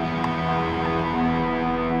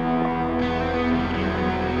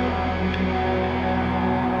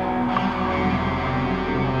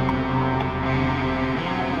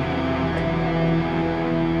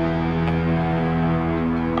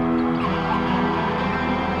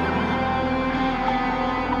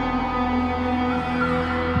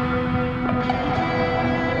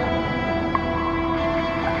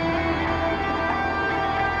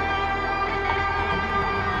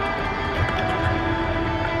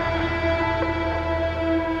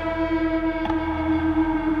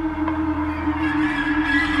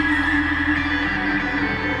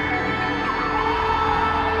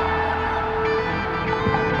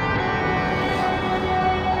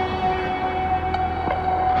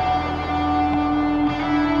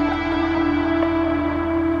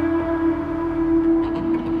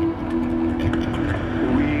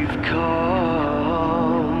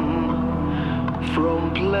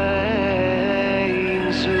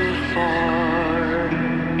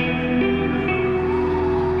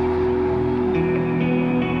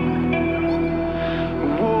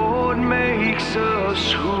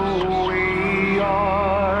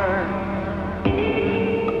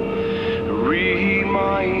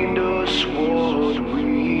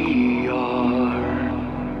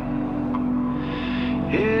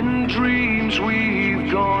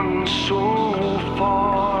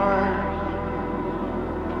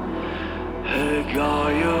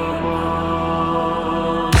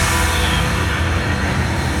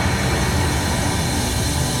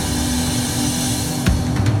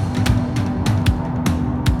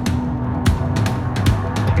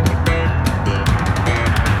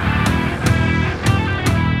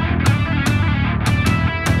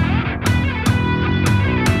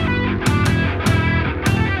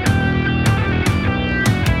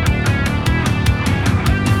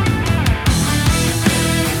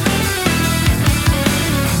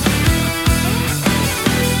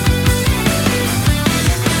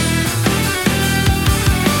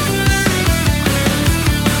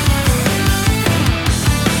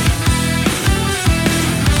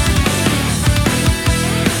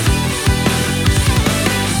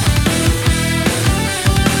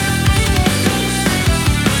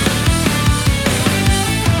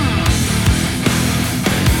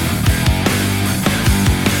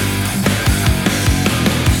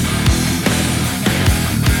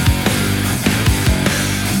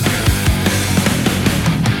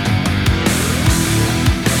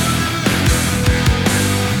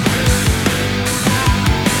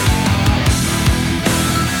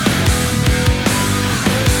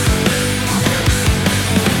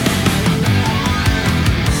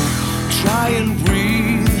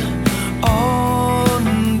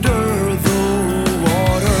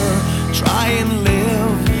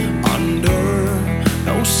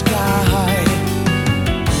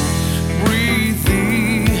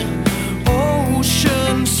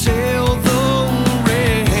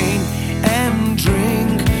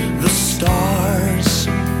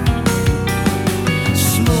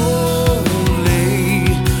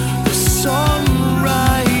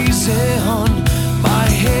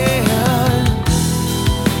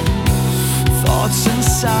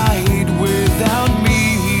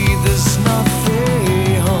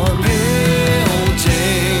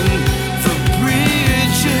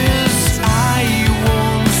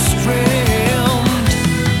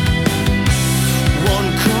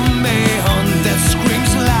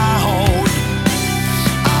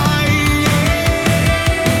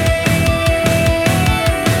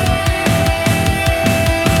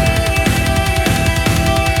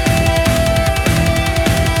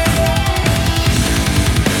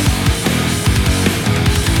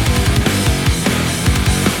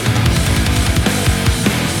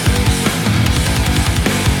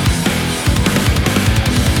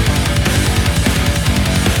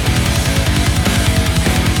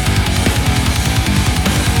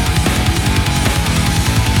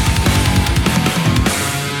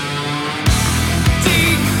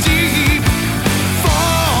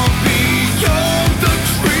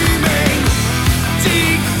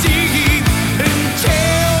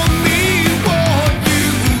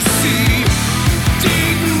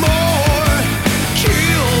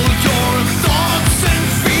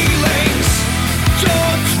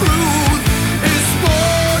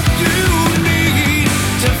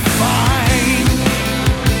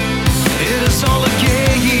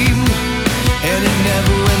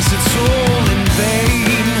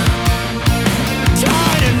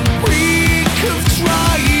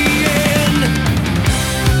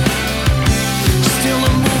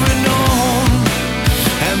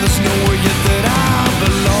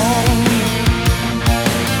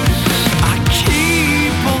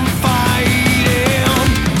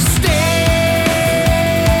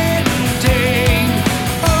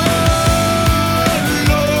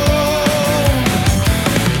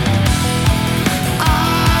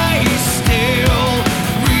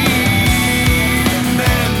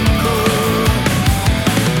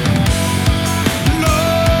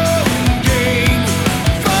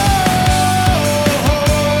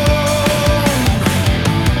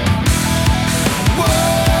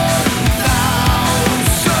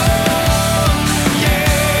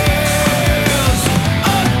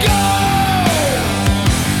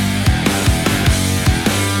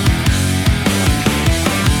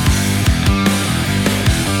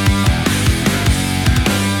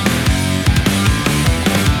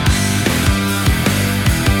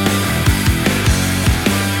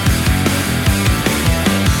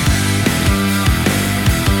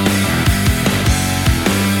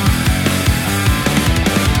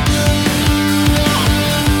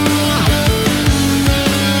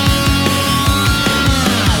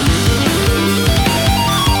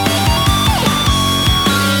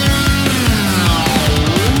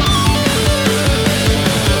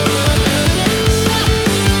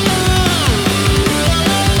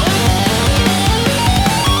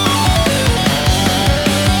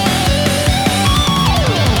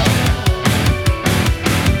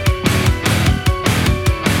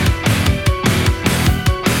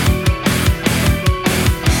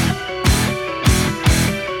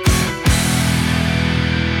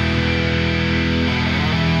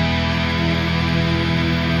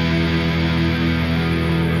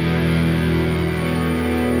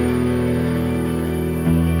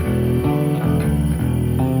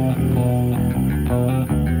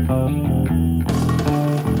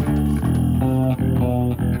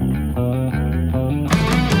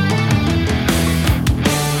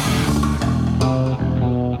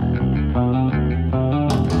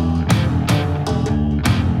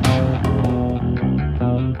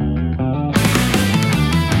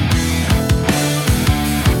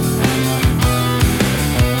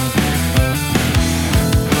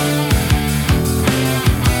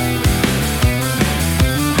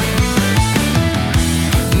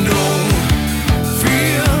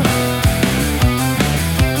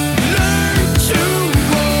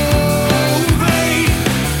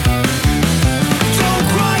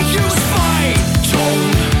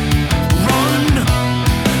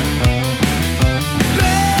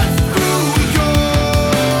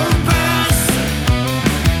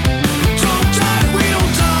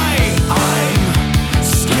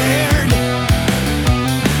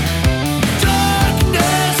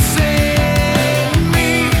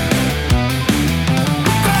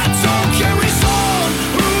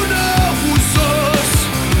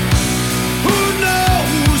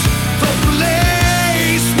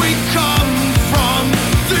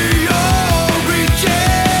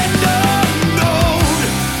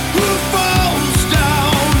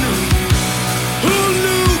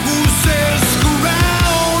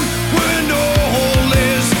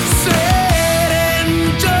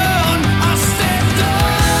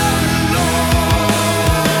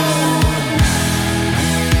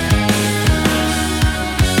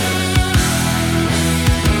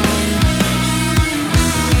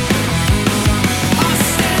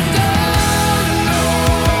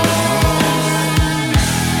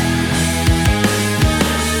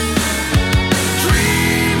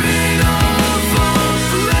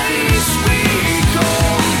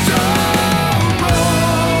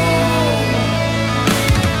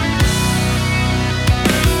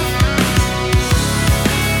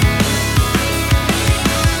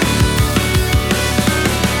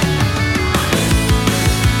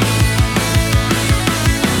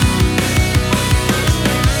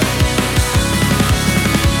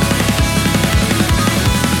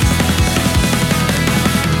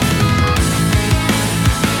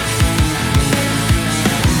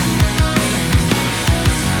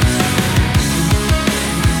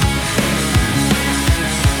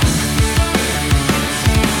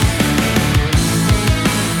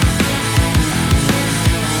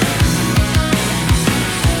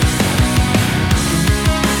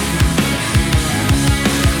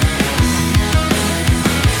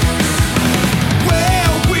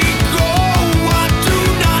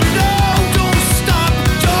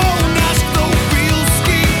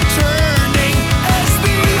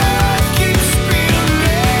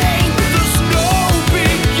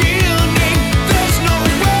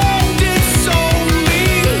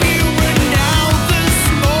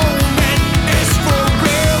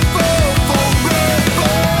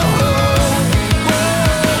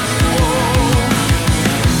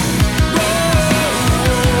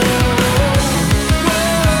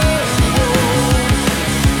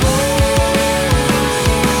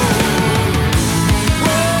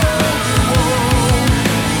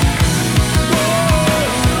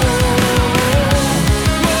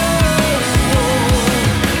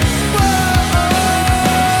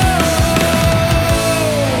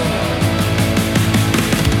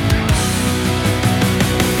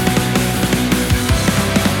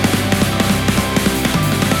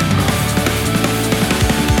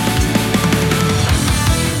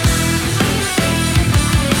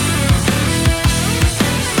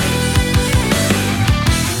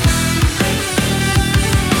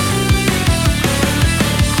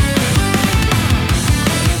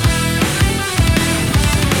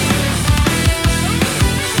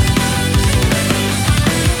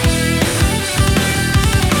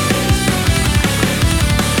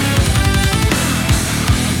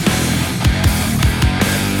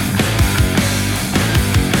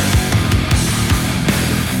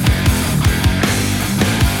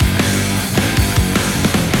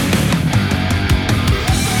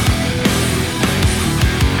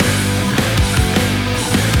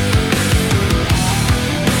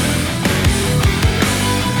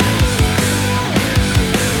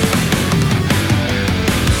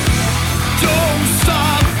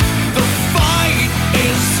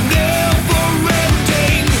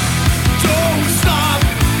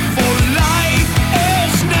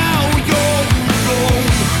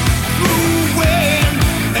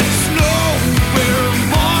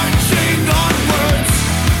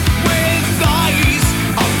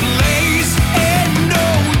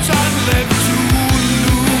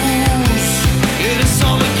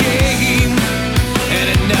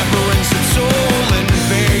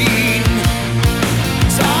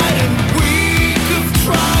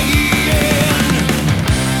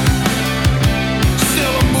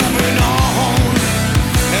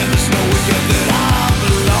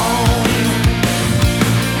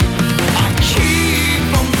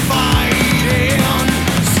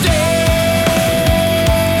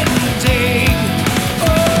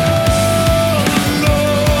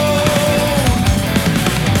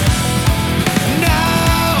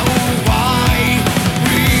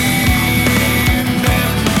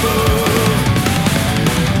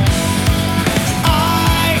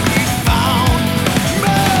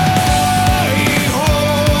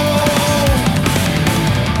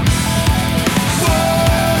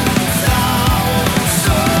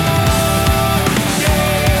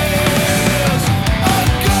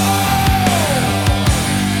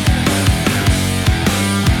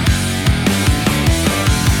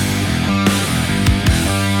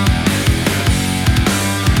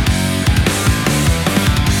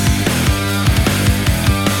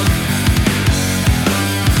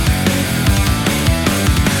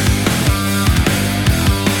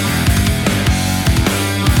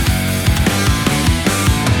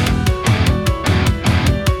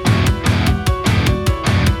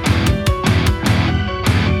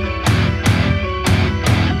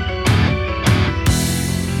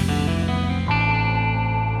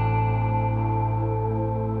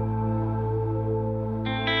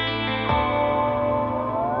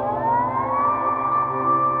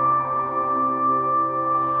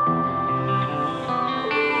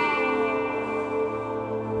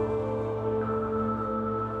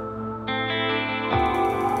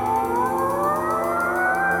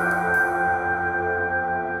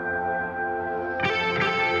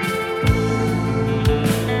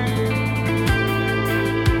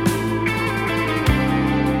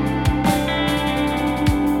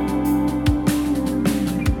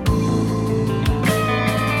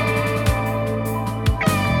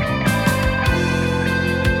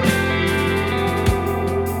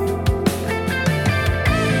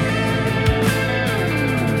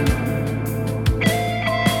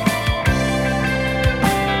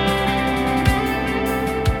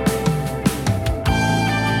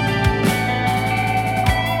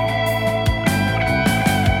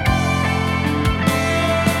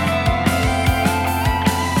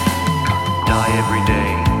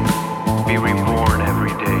 be reborn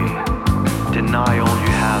every day. Deny all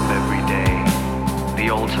you have every day. The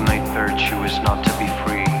ultimate virtue is not to be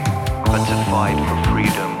free, but to fight for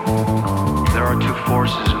freedom. There are two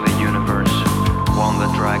forces in the universe. One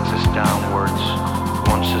that drags us downwards,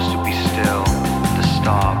 wants us to be still, to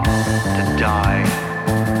stop, to die.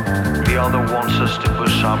 The other wants us to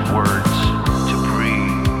push upwards, to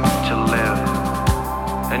breathe, to live.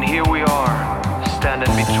 And here we are,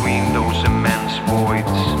 standing between those immense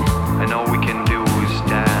voids, and all we can do is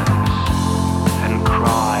dance, and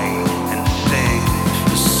cry, and sing.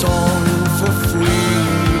 A song for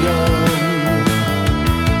freedom.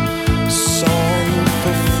 Song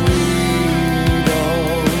for freedom.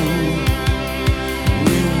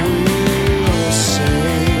 We will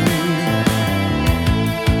sing.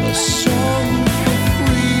 A song for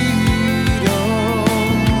freedom.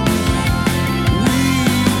 We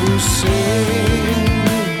will sing.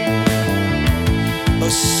 A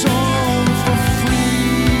song for freedom.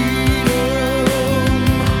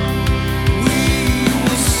 We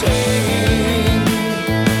will sing.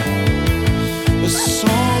 A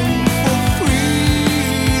song for freedom.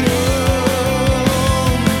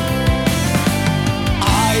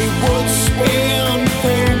 I would spend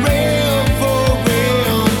forever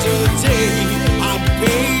and a day. I'd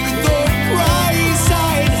pay the price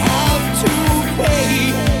I'd have to pay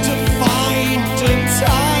to find a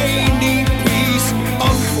tiny piece,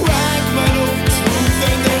 a fragment of truth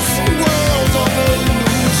in this world of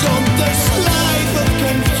illusion, this life of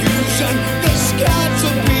confusion. There's got to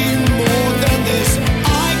be more than this.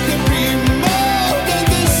 I can be more than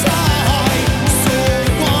this. So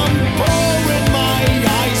I'm pouring my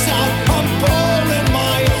eyes out, I'm pouring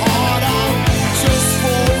my heart out, just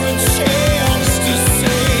for a chance to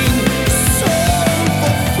sing a song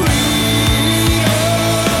for freedom.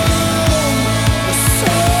 A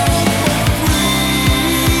song for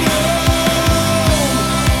freedom.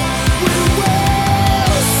 We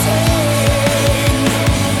will sing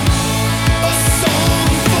a song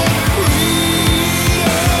for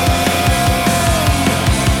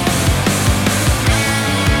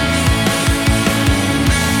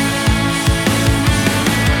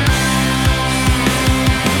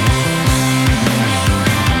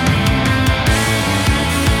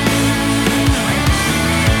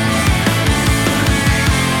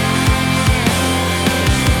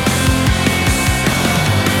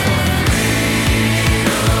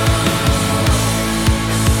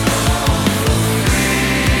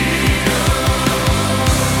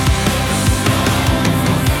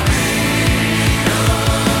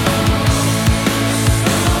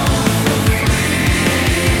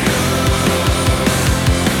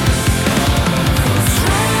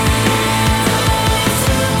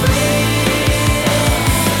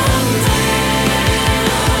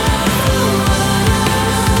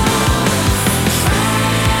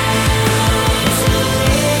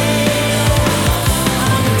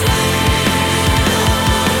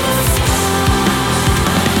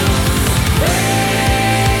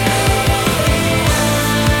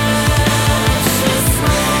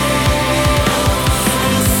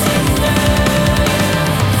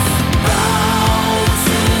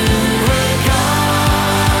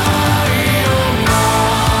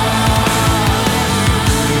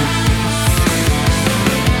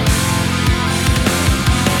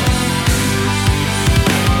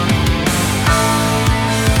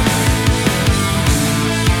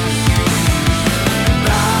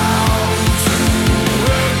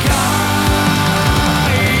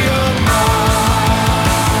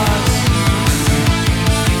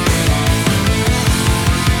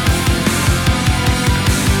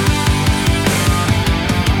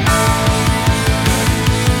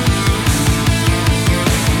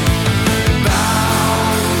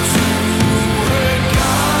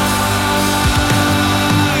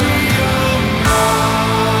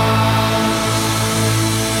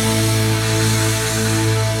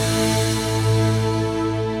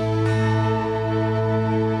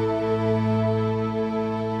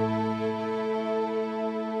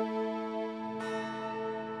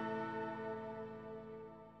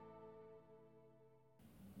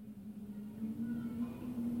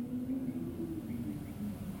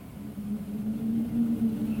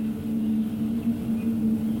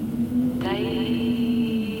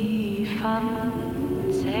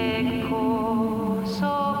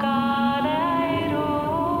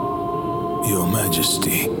Your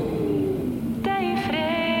Majesty,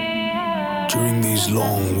 during these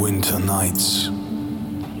long winter nights,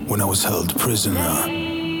 when I was held prisoner,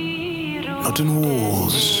 not in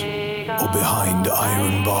walls or behind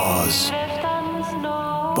iron bars,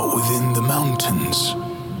 but within the mountains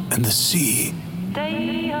and the sea,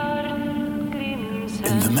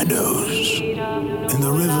 in the meadows, in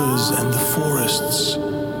the rivers and the forests,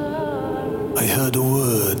 I heard a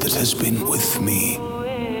word that has been with me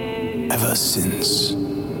ever since.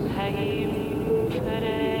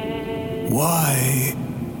 Why?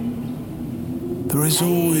 There is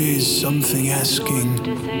always something asking,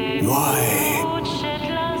 why?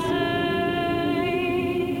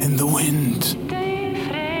 In the wind,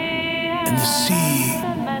 in the sea,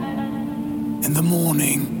 in the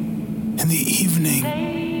morning, in the evening,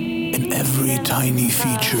 in every tiny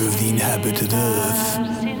feature of the inhabited earth.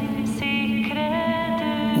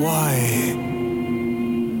 Why?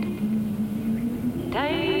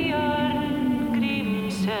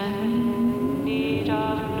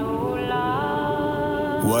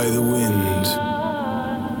 Why the wind,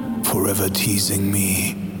 forever teasing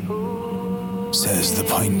me, says the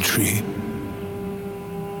pine tree.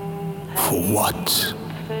 For what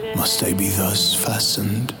must I be thus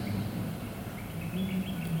fastened?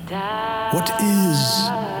 What is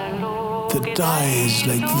that dies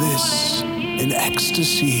like this in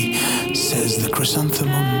ecstasy, says the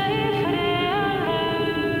chrysanthemum?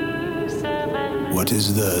 What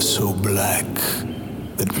is there so black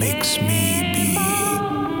that makes me be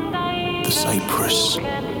the cypress?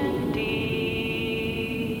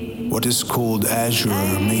 What is called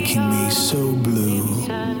azure making me so blue?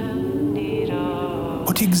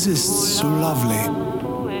 What exists so lovely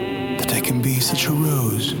that I can be such a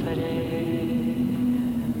rose?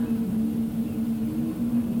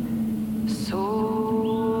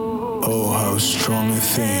 Oh, how strong a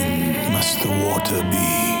thing must the water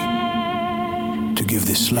be to give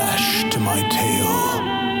this lash to my tail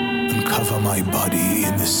and cover my body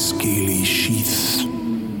in the scaly sheath.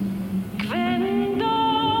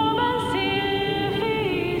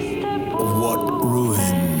 Of what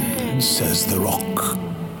ruin, says the rock,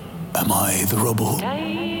 am I the rubble?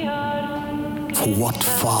 For what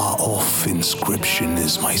far-off inscription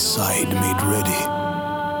is my side made ready?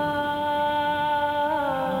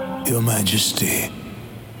 Your Majesty,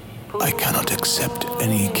 I cannot accept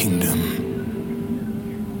any kingdom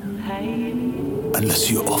unless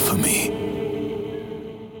you offer me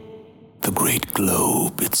the great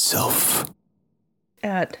globe itself.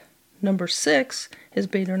 At number 6 is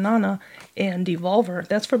Bader Nana and Devolver.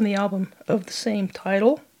 That's from the album of the same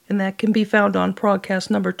title, and that can be found on Progcast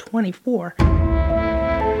number 24.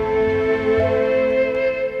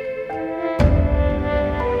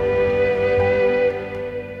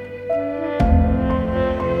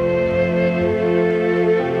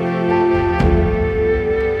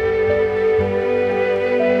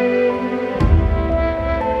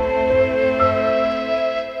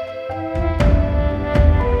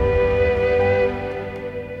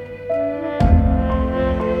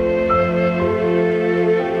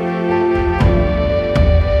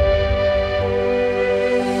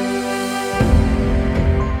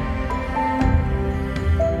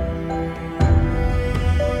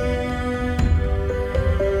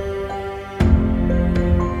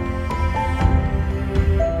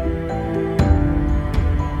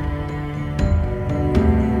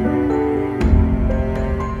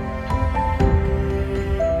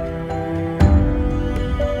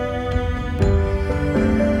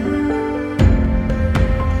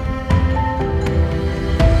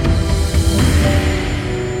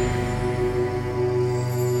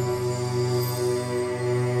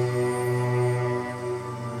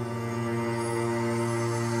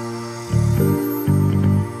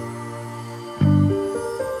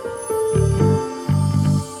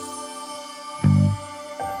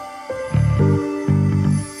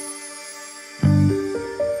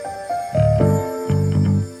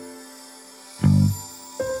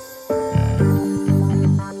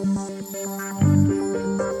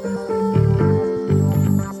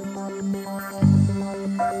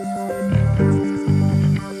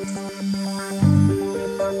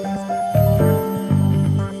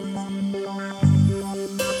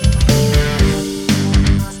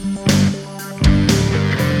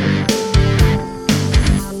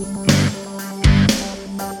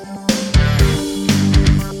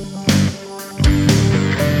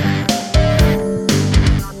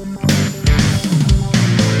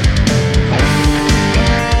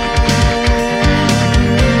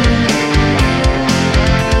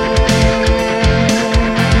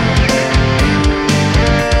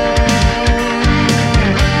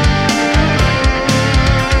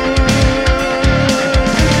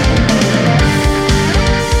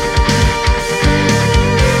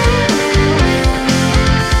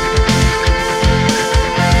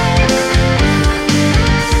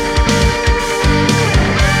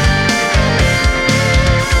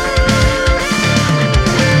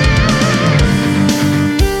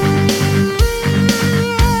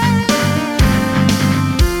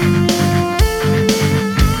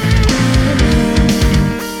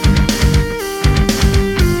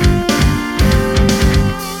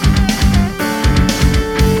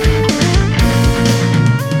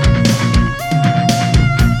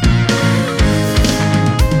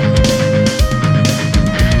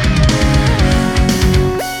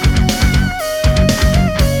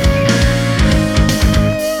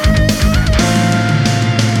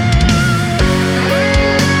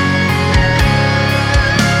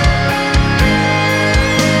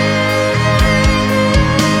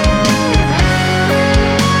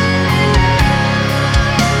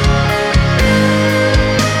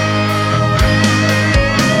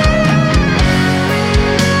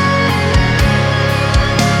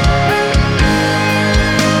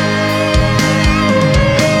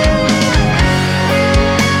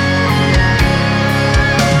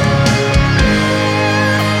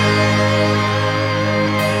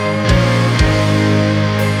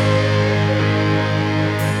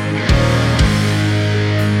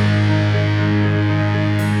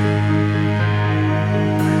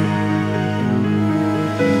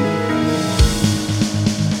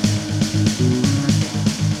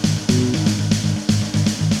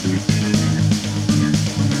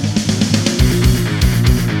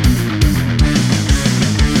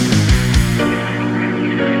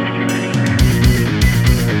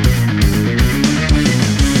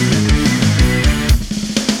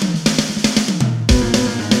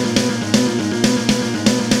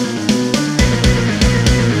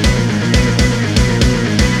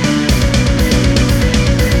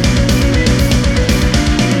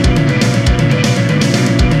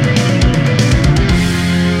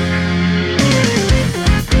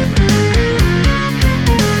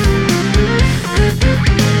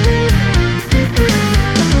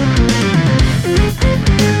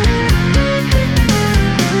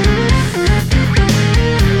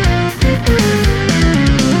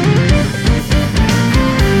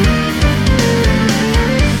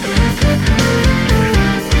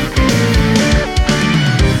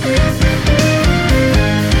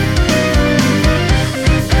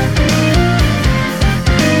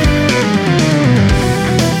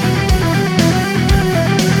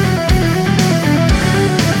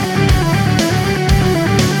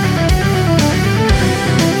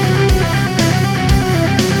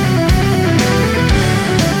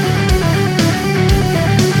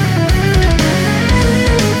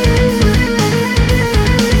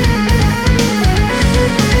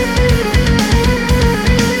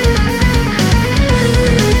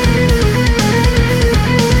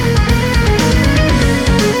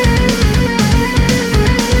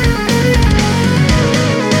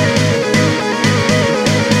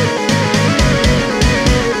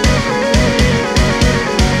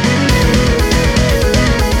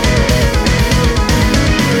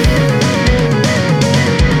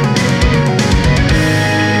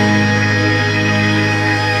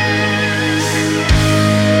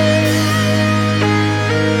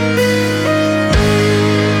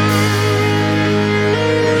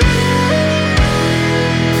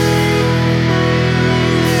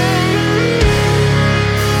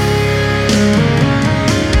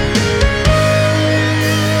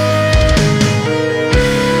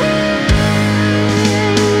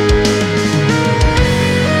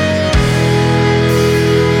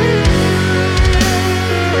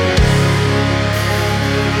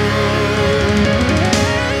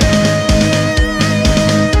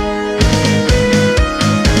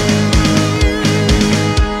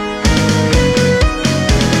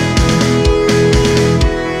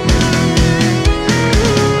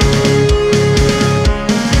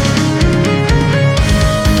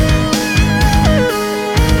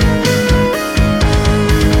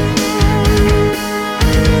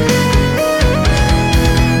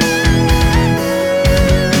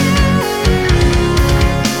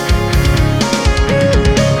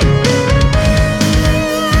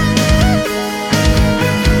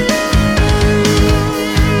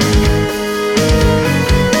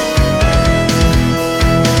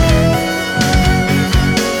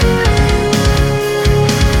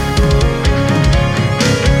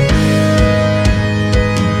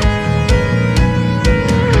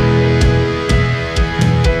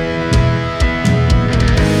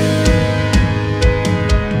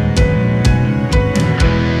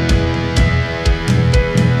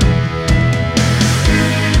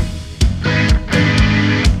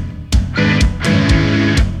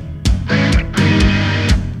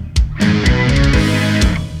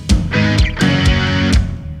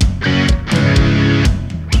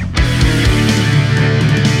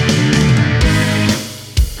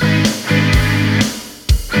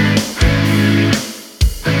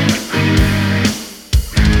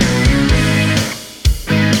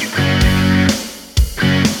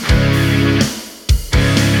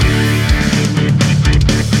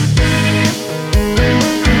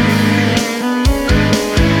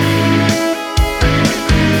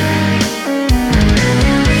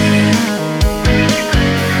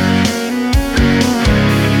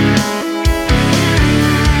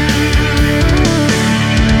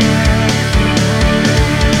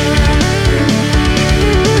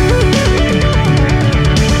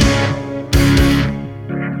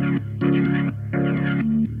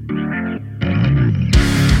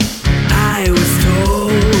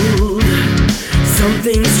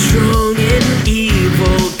 something strong and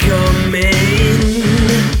evil coming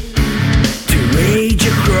to rage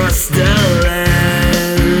across the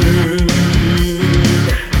land.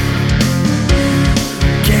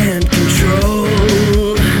 Can't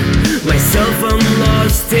control myself, I'm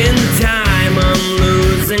lost in time, I'm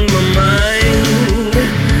losing my mind.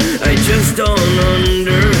 I just don't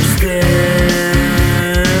understand.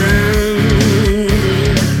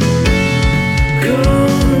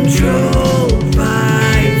 Controlled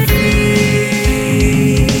by fear,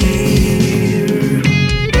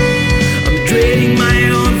 I'm dreading my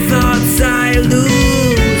own thoughts, I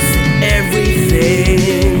lose everything.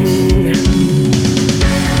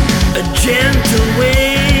 A gentle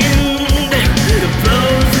wind that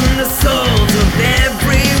blows in the souls of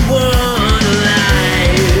everyone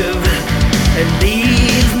alive and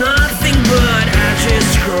leaves nothing but ashes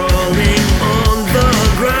crawling on the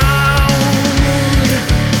ground.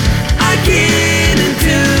 I get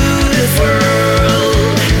into this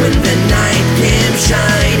world when the night came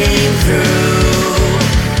shining through,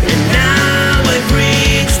 and now I've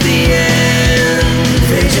reached the end.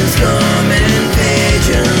 Visions come and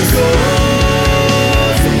visions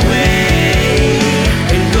goes away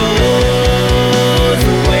and goes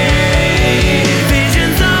away.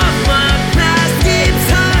 Visions of my past keeps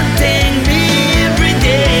haunting me every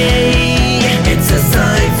day. It's a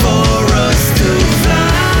sign for us to fly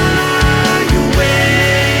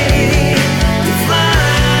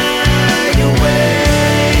away,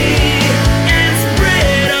 and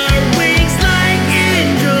spread our wings like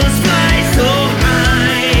angels, fly so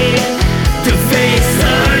high to face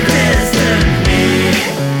our destiny.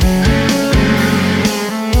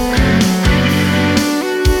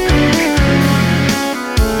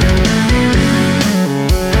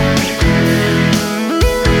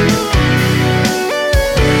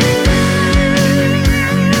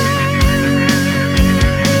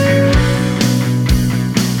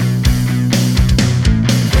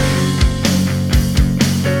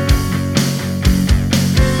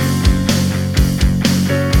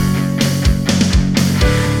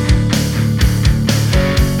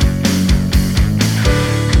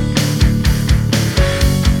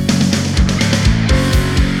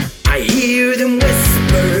 I hear them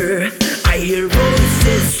whisper, I hear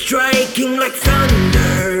voices striking like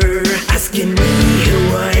thunder, asking me who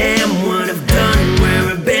I am, what I've done, where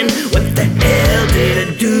I've been, what the hell did I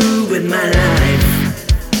do with my life?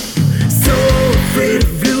 So afraid of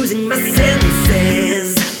losing my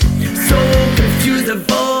senses, so confused of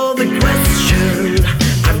all the questions.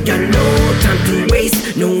 I've got no time to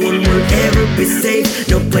waste, no one will ever be safe,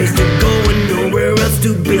 no place to go and nowhere else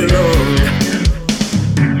to belong.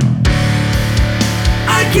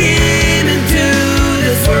 I came into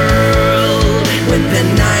this world when the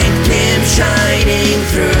night came shining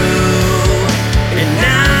through, and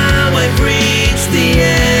now I've reached the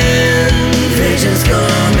end. Visions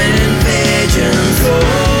come and visions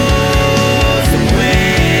goes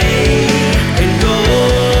away and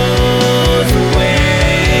goes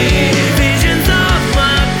away. Visions of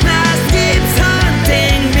my past keeps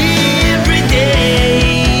haunting me every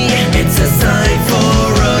day. It's a sign for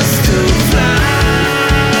us to fly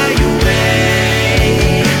away,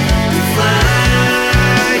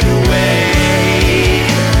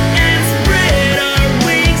 and spread our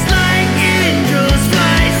wings like angels,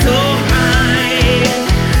 fly so high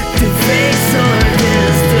to face our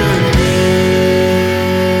destiny.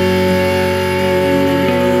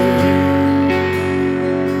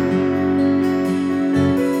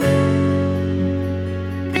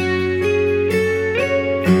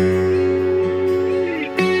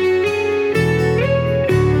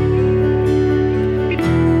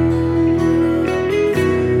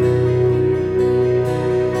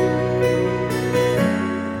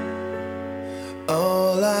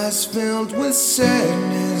 All eyes filled with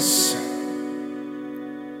sadness.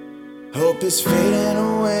 Hope is fading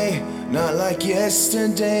away, not like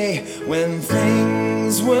yesterday when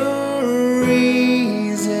things were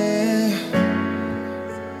easy.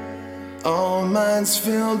 All minds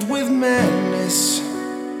filled with madness.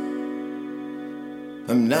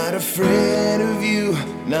 I'm not afraid of you,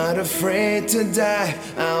 not afraid to die.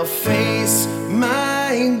 I'll face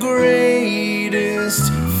my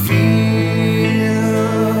greatest fear.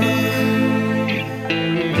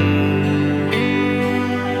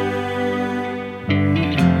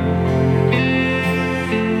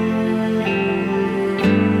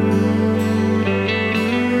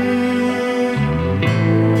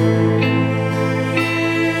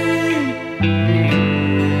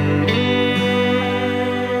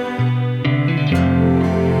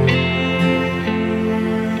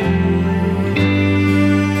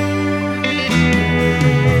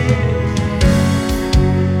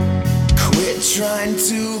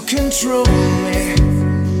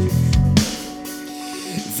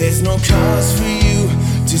 There's no cause for you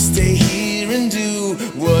to stay here and do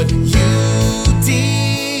what you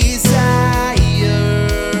desire.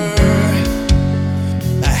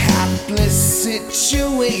 A hapless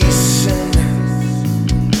situation,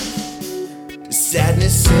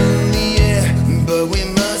 sadness in the air, but we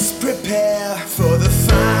must prepare for the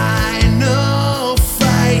final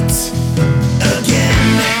fight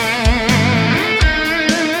again.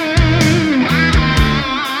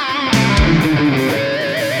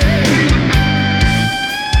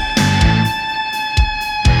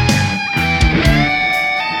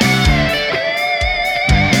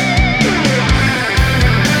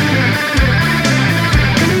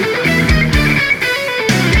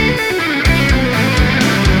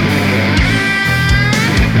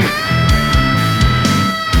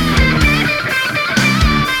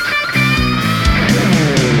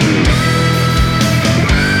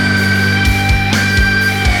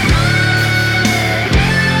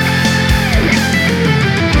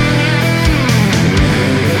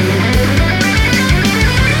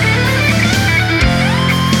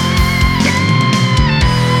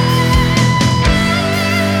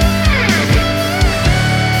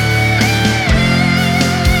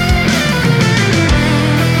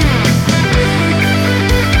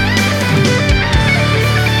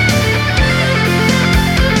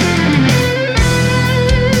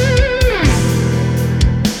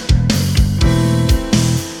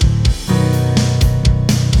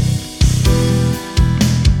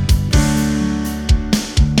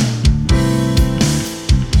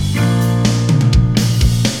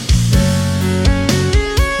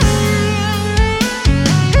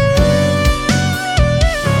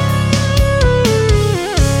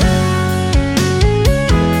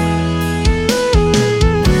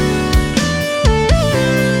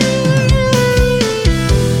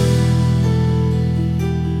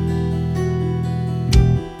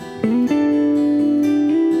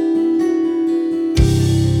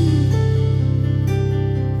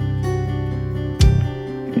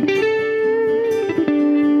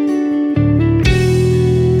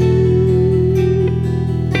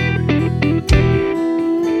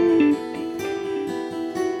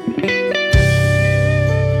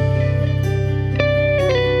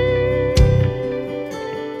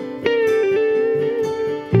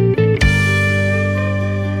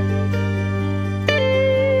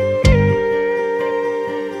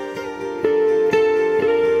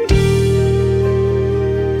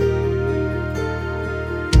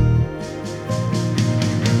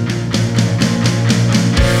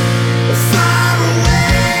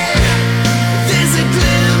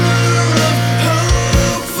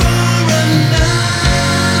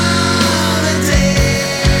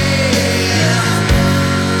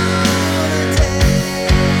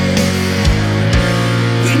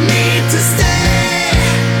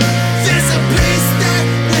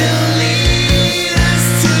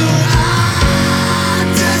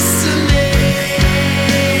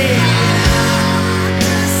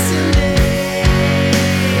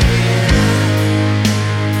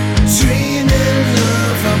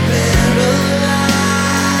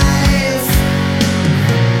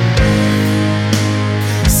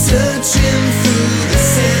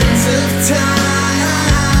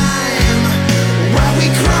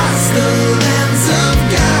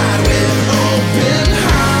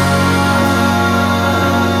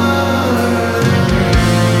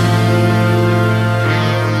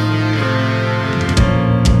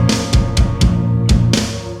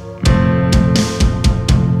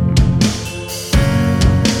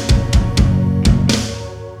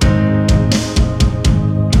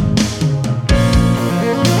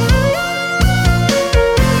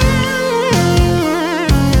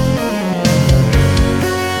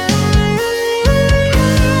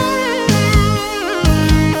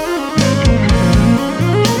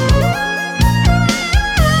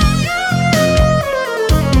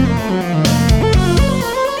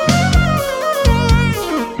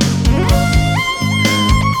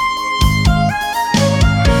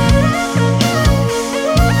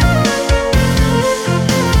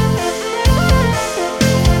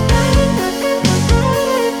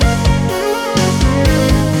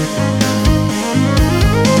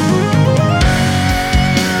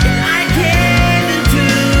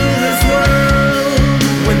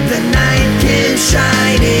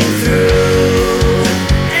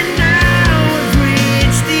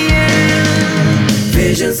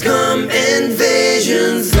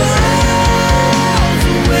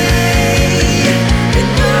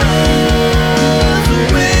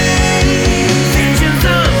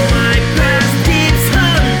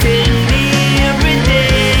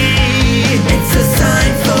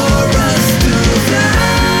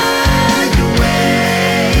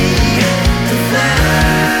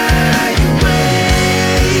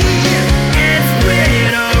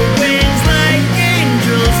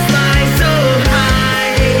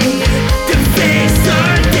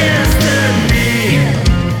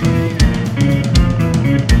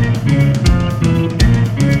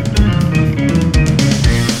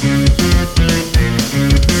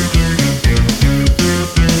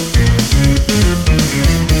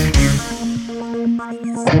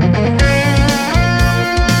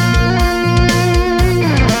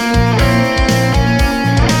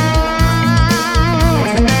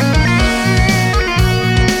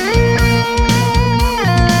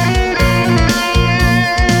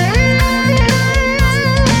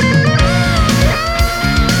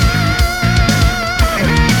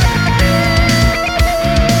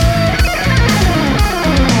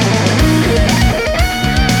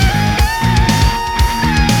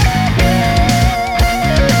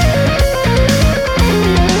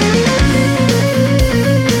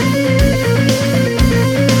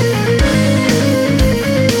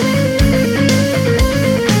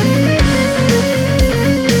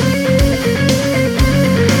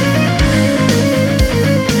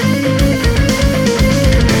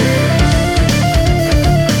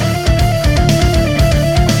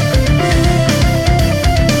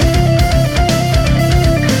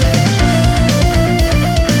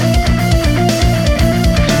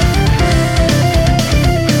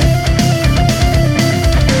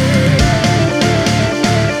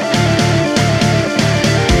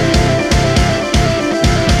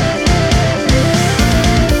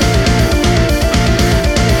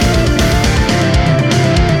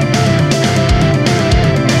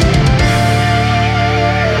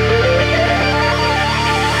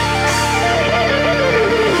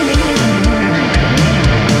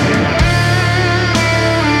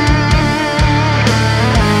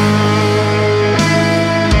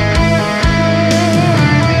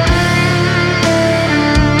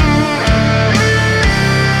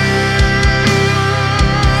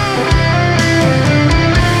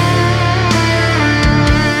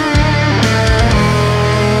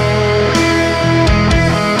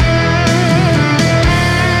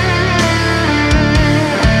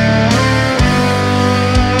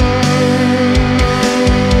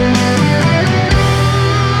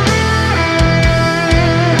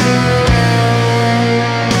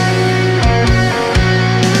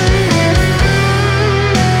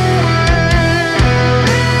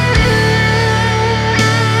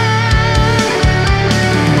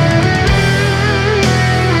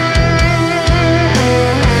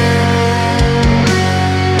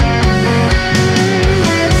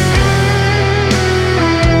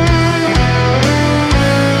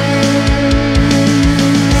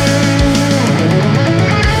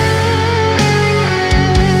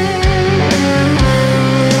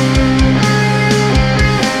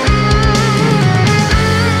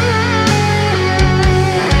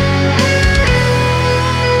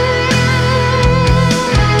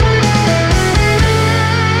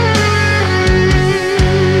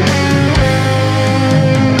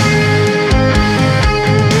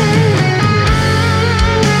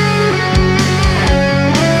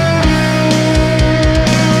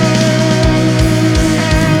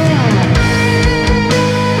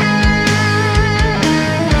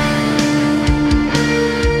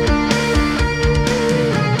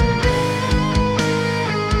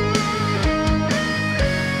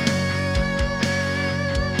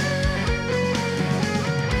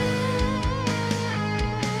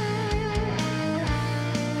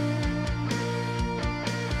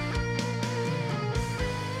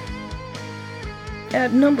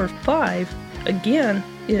 At number 5, again,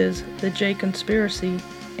 is The J Conspiracy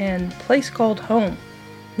and Place Called Home.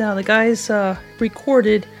 Now, the guys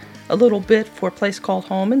recorded a little bit for Place Called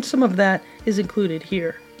Home, and some of that is included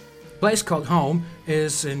here. Place Called Home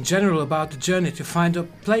is in general about the journey to find a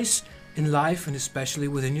place in life and especially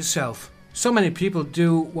within yourself. So many people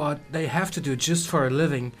do what they have to do just for a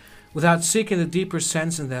living without seeking a deeper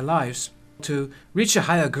sense in their lives to reach a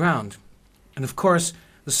higher ground. And of course,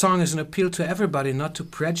 the song is an appeal to everybody not to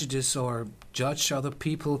prejudice or judge other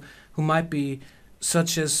people who might be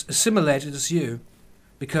such as assimilated as you,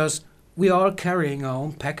 because we are all carrying our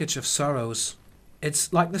own package of sorrows.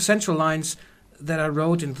 It's like the central lines that I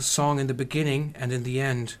wrote in the song in the beginning and in the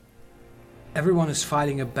end. Everyone is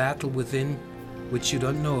fighting a battle within which you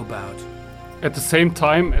don't know about. At the same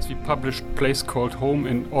time as we published Place Called Home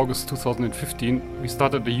in August 2015, we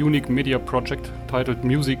started a unique media project titled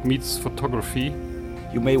Music Meets Photography.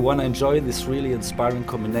 You may want to enjoy this really inspiring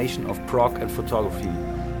combination of prog and photography.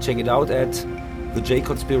 Check it out at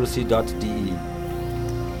thejconspiracy.de.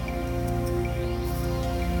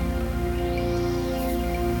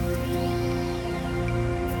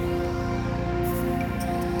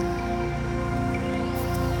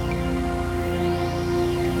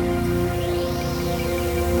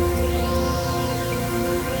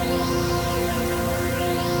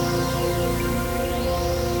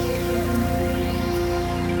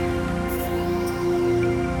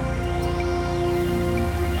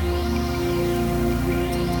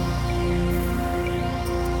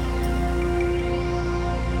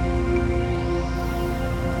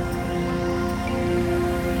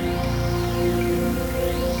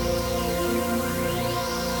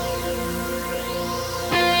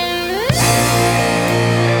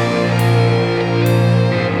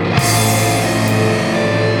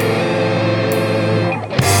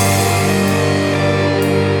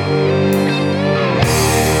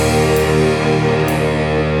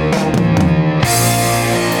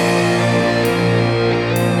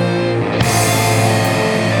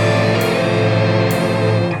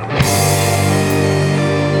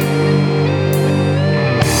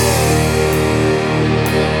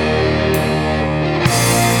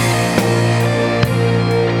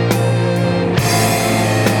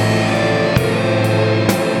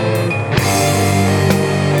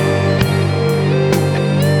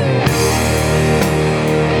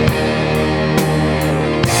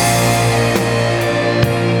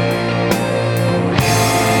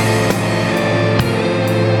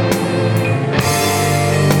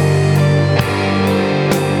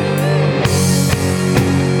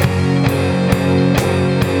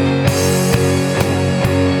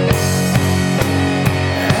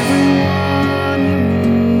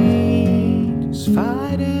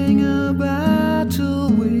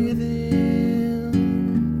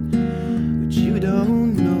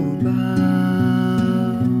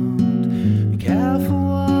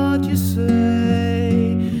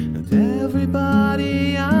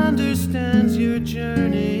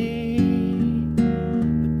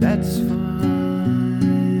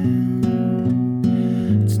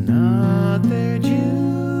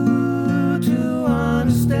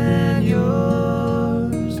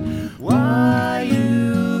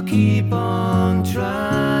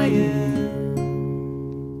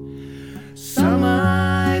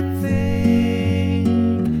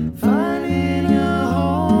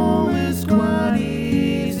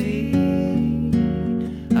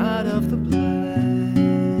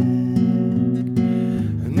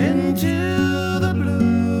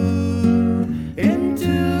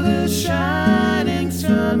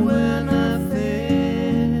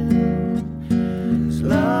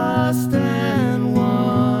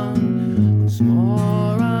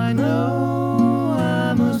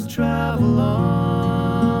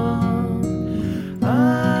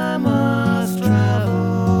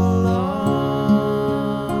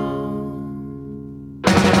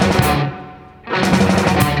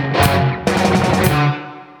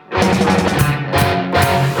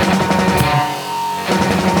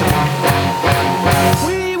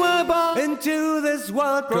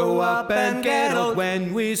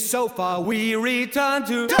 So far we return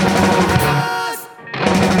to dust.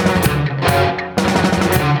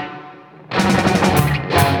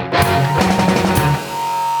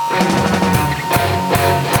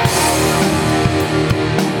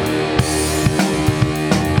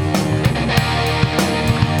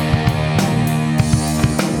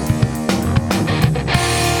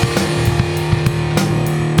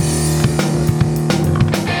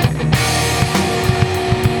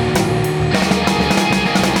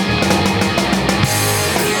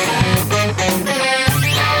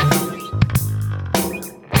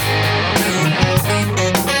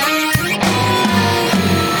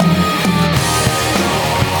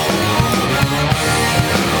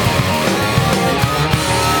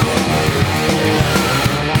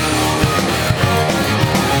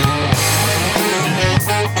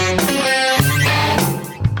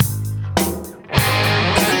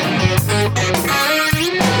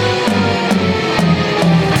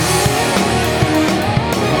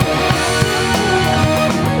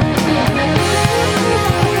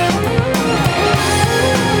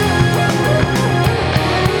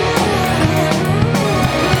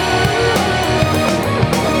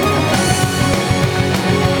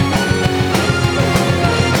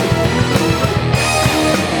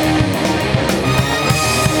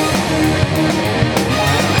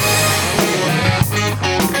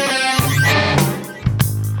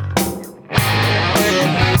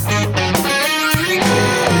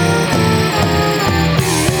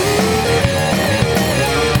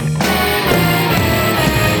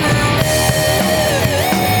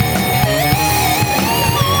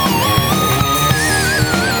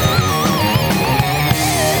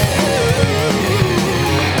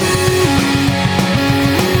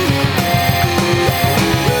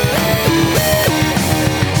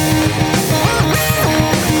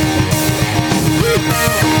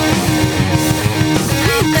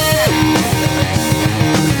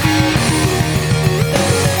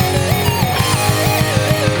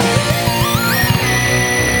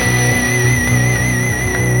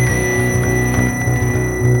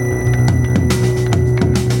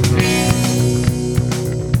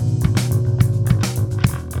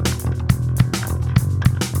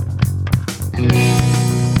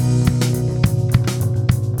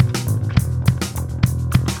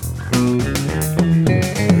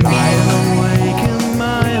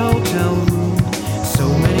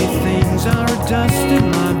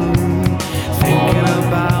 Thinking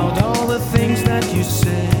about all the things that you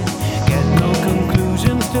said, get no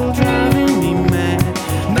conclusion, still driving me mad.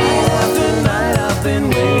 Night after night I've been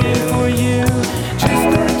waiting for you, just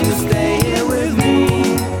that you stay here with me.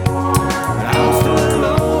 But I'm still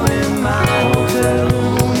alone in my hotel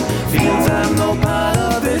room. Feels I'm no part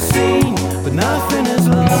of this scene, but nothing is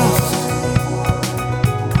lost.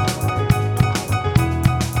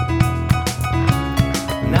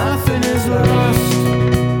 Nothing is lost.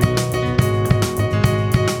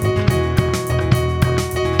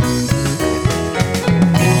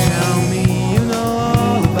 You tell me you know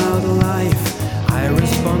all about life. I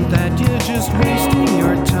respond that you're just wasting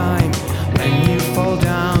your time. When you fall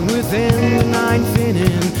down within the ninth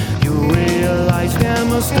inning, you realize there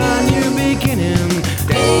must a new beginning.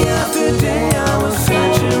 Day after day I was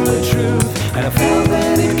searching the truth, and I felt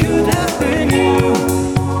that it could have been you.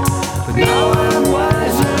 But now I'm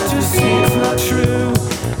wiser to see it's not true,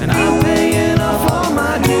 and I'm paying off all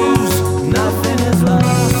my dues. Nothing is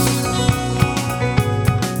lost.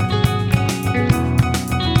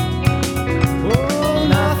 Oh,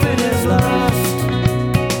 nothing is lost.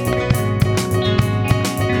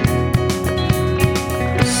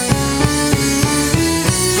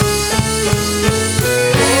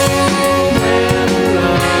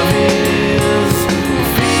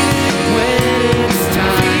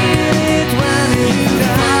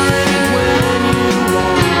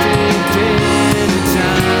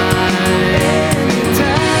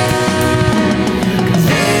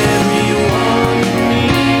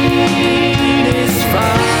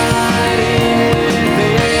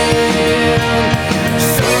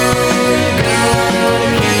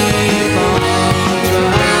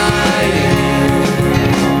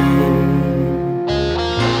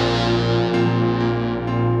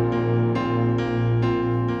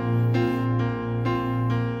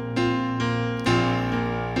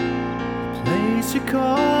 Place you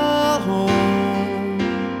call home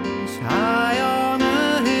is high on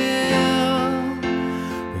a hill.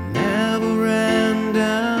 We never ran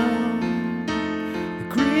down the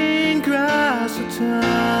green grass of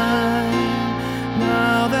time.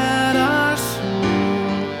 Now that our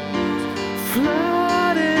souls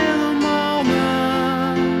flood in the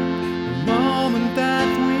moment that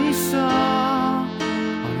we saw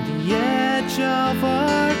on the edge of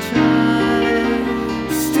our time.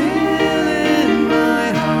 Still in my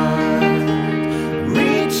heart,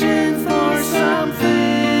 reaching for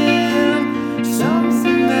something,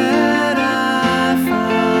 something that I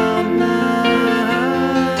found now.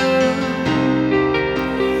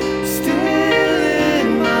 Still in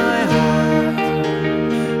my heart,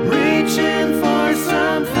 reaching for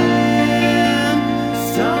something,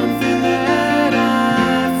 something that I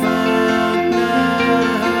found now.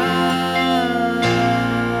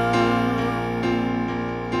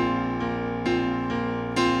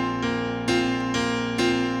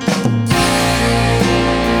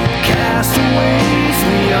 Castaways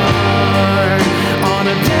we are on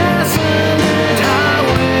a desolate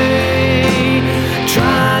highway,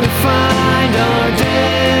 trying to find our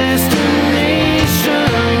destination.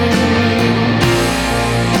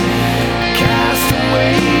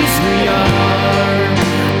 Castaways we are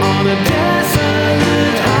on a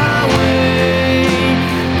desolate highway,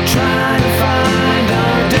 trying to find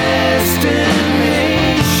our destination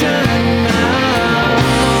now.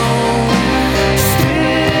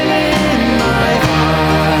 Still in my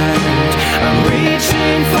heart,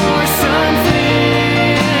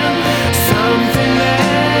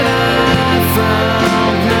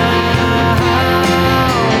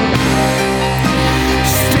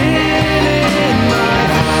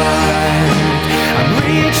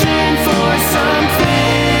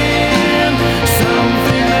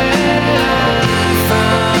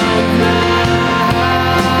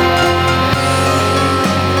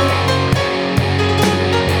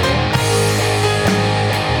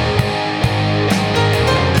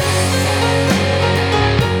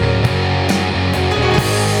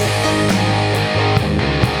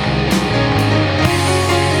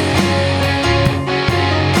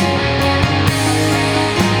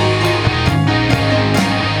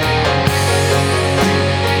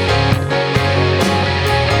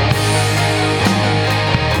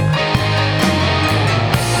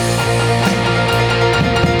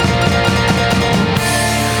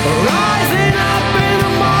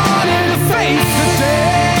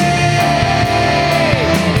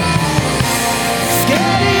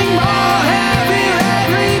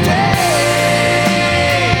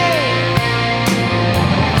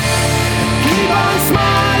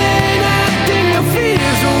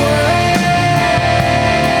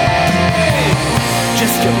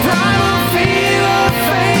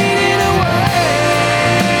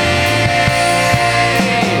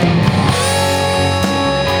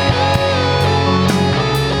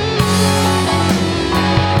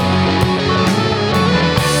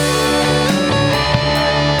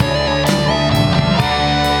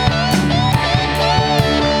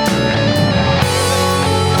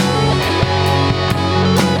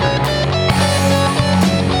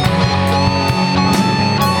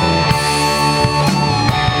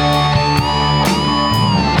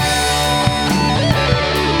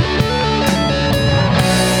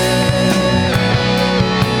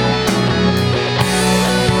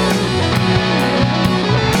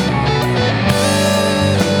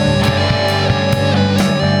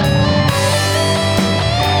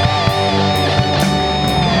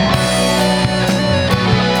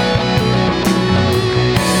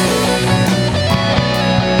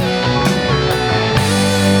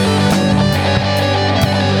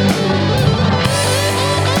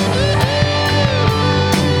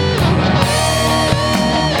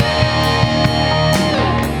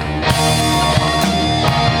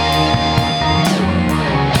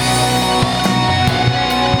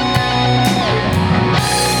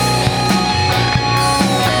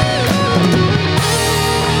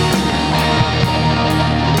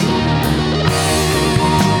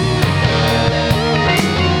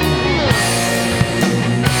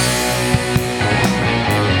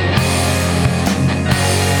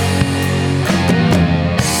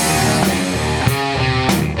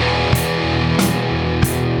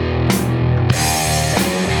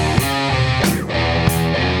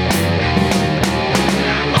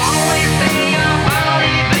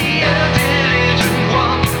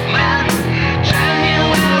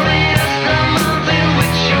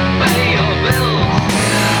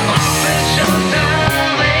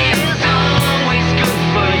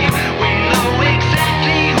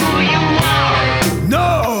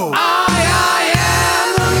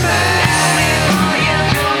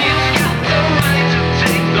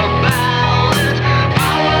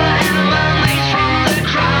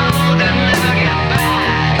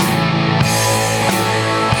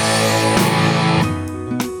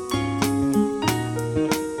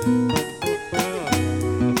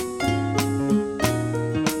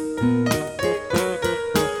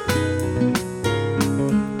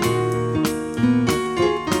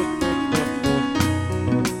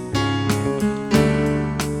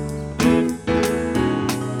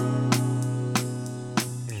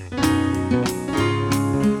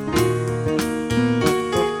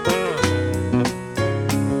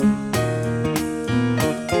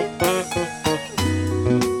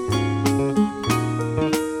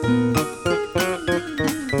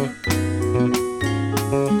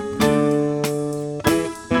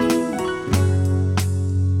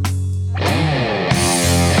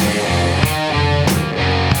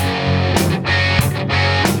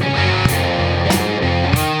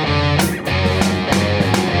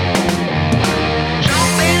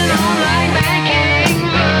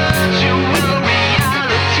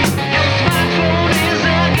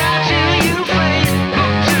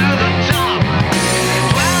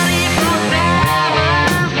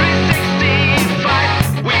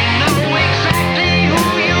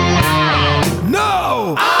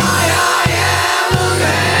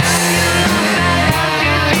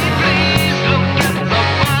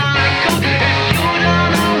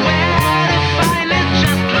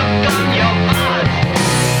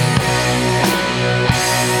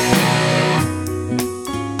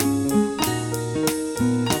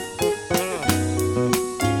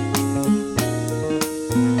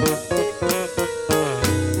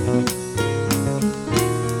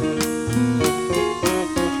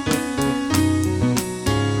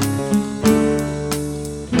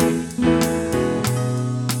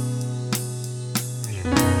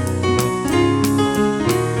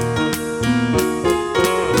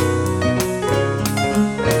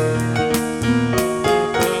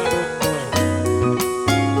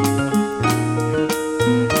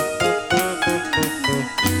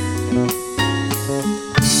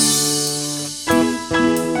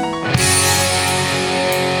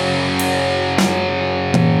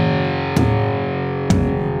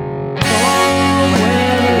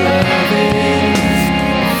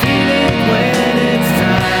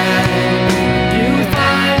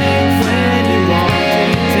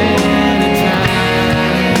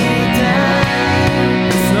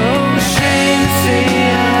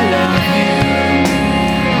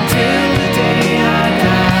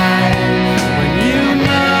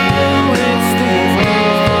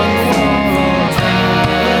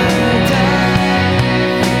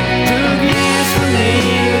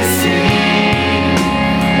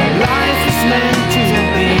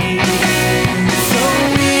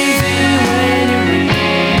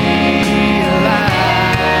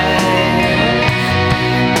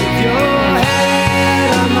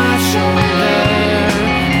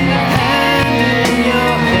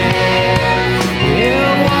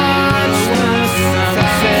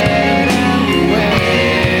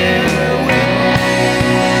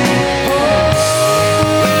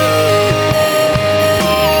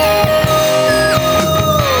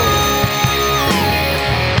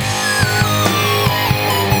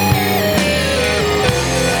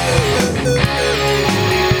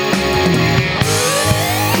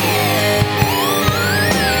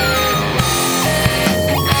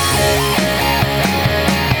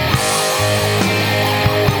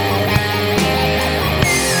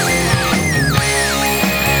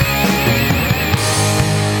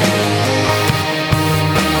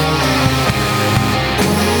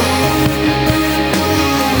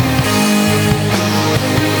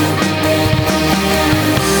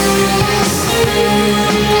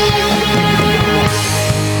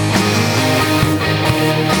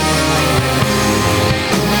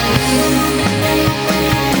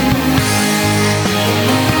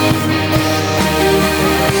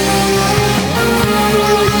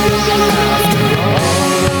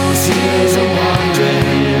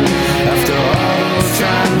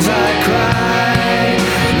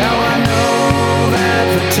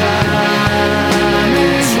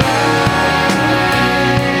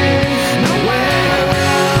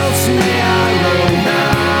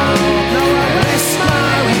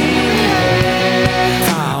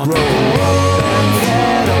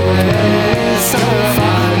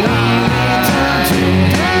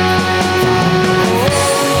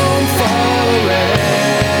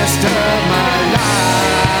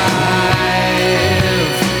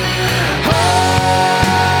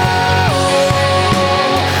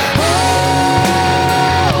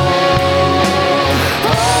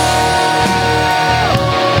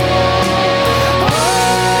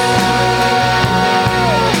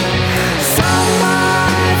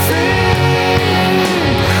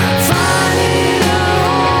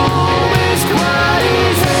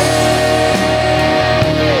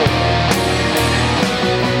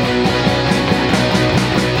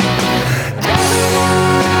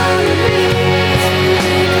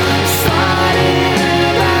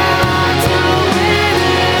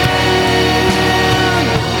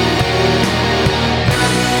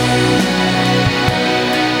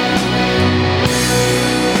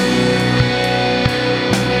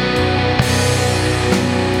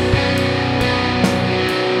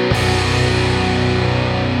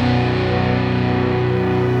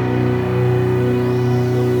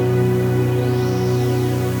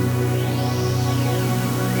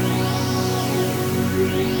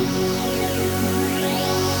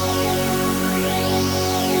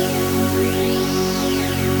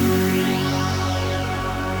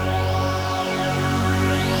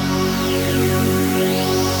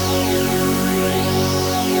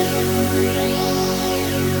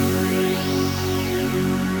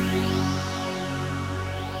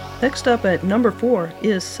 Next up at number 4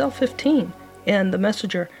 is Cell 15 and The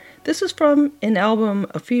Messenger. This is from an album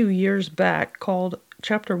a few years back called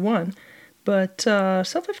Chapter 1, but Cell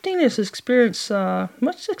 15 has experienced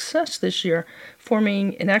much success this year,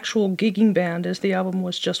 forming an actual gigging band as the album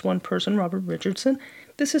was just one person, Robert Richardson.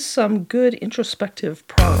 This is some good introspective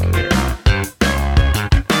prog here.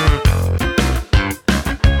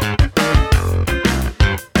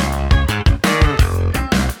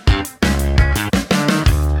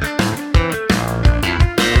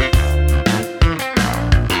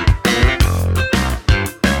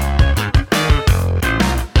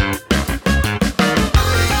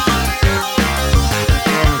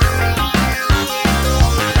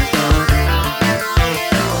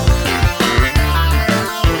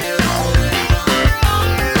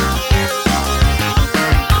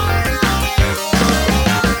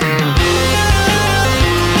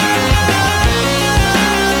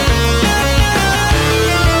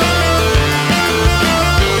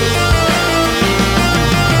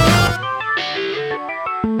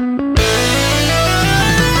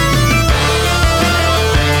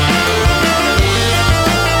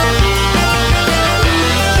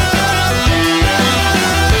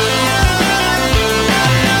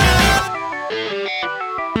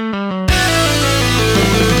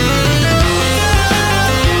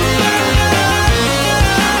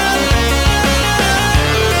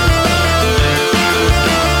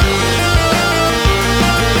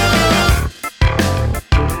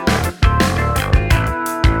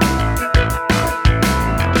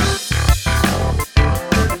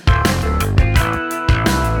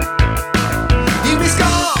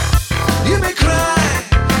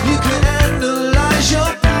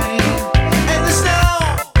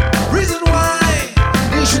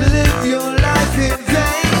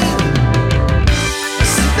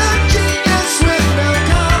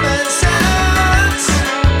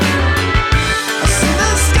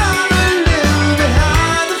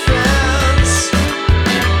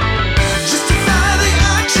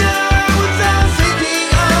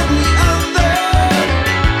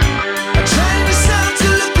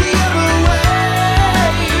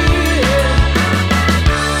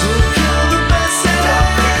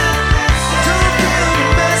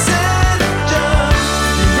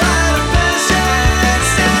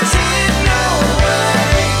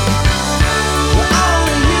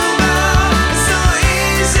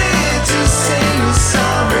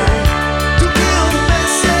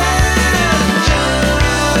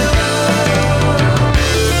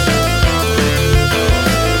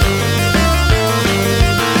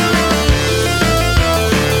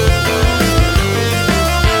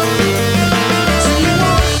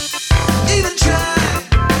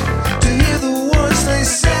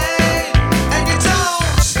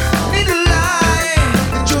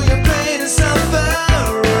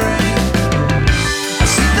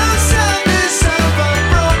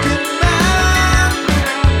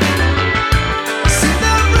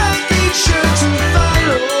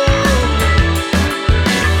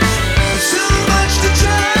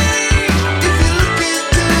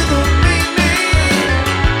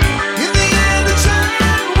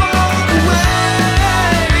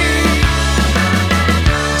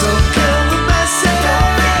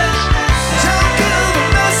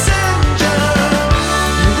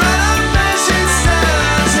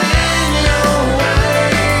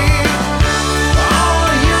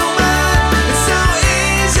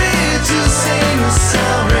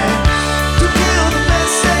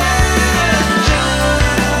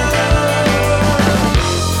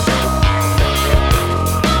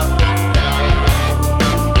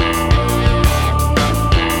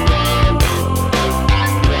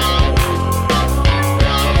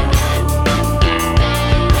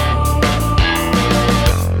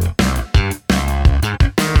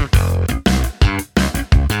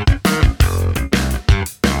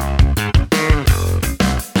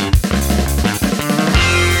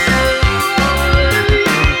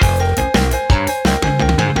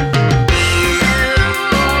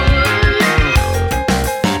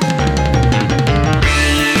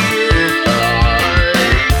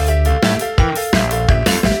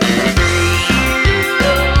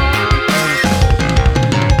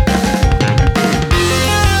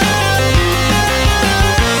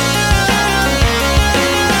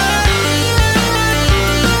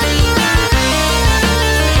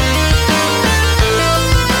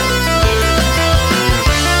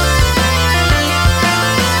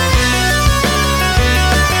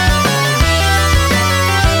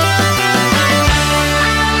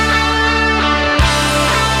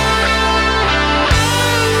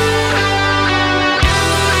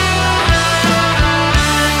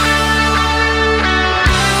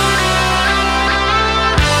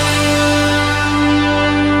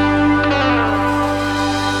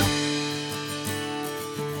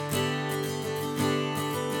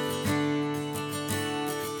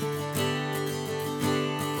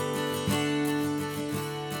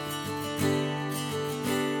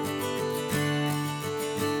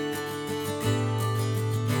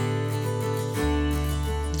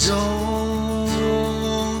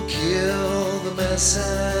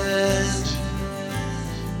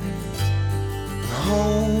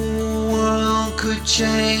 could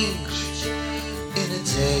change in a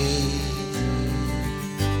day,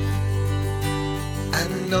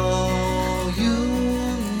 and all you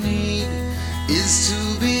need is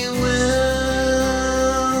to be willing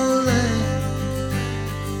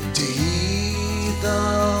to heed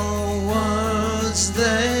the words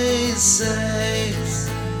they say.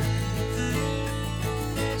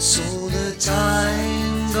 So the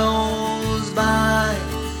time goes by,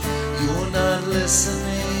 you're not listening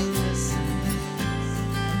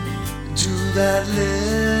to that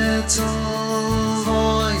little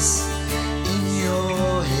voice in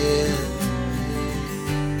your head.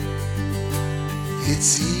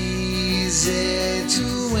 It's easy to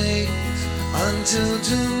wait until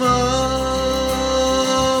tomorrow,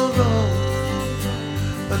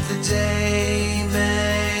 but the day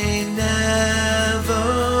may never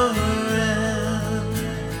end.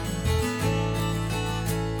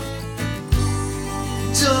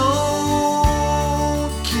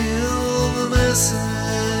 Don't kill the message.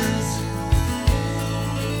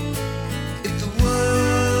 If the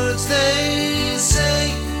words they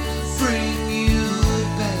say bring you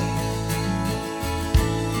pain,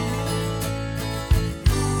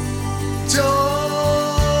 don't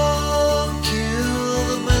kill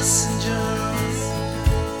the messengers.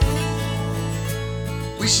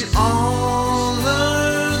 We should all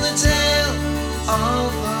learn the tale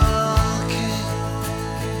of the king.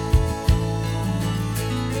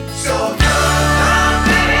 So turn the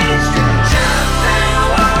page to chapter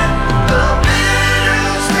 1. The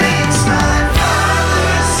bittersweet my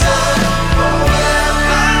father's son.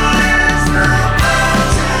 Forever is the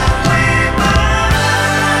mountain we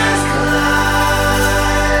must climb.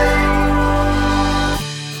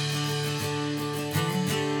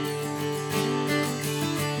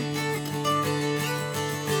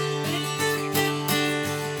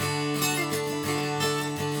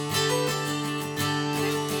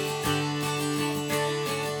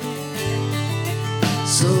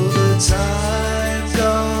 So the time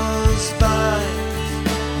goes by,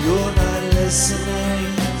 you're not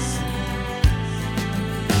listening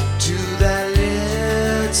to that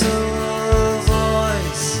little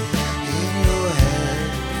voice in your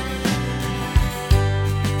head.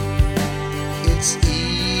 It's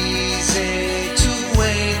easy to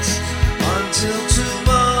wait until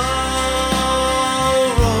tomorrow,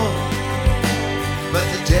 but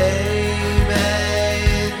the day may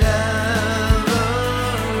never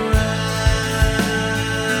end.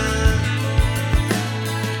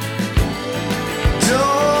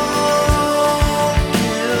 Don't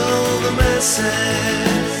kill the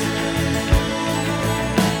message.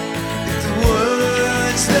 If the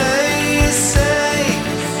words they say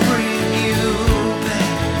bring you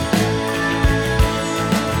pain,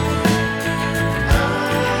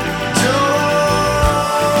 don't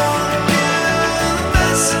kill the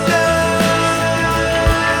messenger.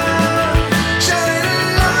 Shining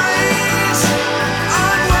lights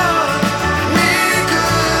on what we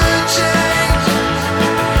could change.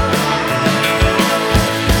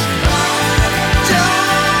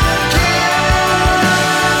 Don't kill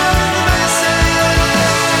the message.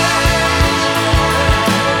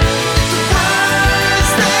 If the words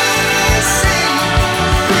they say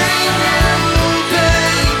bring you pain, don't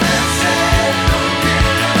kill the messenger.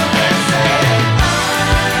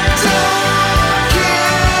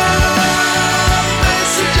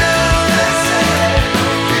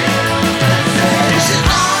 We should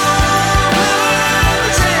all learn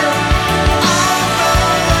the tale of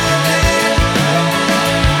the king.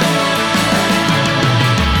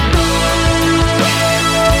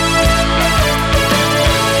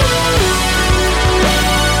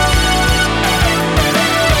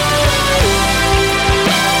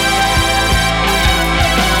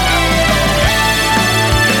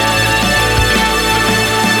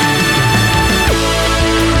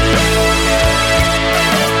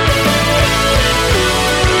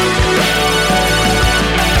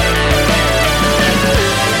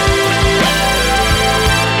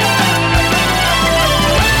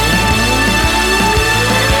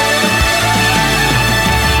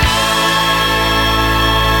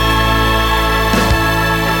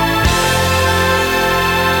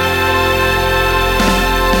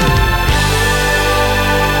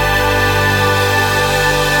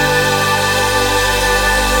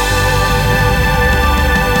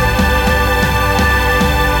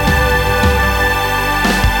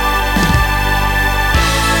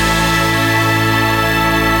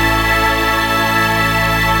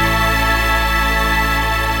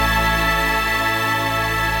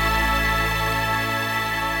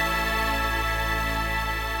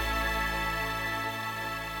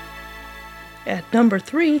 At number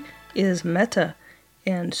 3 is Meta,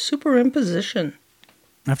 and Superimposition.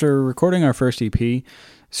 After recording our first EP,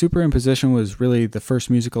 Superimposition was really the first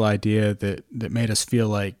musical idea that made us feel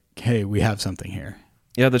like, hey, we have something here.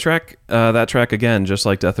 Yeah, the track, that track again, just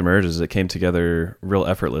like Death Emerges, it came together real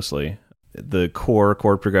effortlessly. The core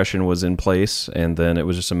chord progression was in place, and then it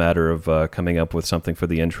was just a matter of coming up with something for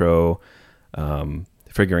the intro,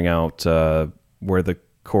 figuring out where the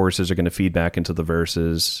choruses are going to feed back into the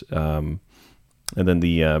verses, and then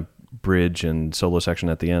the bridge and solo section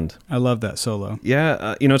at the end. I love that solo.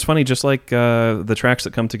 Yeah, it's funny, just like the tracks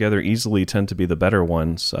that come together easily tend to be the better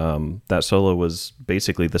ones. That solo was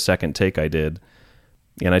basically the second take I did,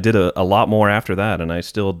 and I did a lot more after that, and I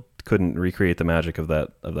still couldn't recreate the magic of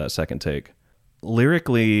that second take.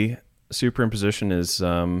 Lyrically, Superimposition is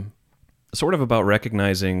sort of about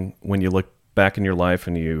recognizing when you look back in your life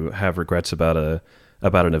and you have regrets about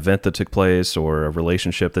an event that took place, or a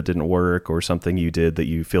relationship that didn't work, or something you did that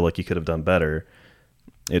you feel like you could have done better.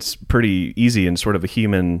 It's pretty easy and sort of a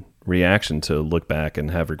human reaction to look back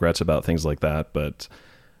and have regrets about things like that, but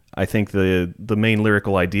I think the main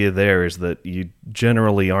lyrical idea there is that you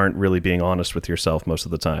generally aren't really being honest with yourself most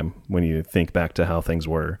of the time when you think back to how things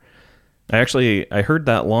were. I heard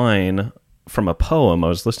that line from a poem. I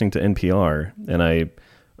was listening to NPR, and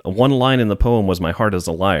one line in the poem was "My heart is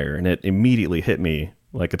a liar," and it immediately hit me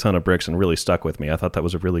like a ton of bricks and really stuck with me. I thought that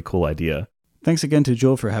was a really cool idea. Thanks again to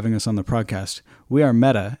Joel for having us on the podcast. We are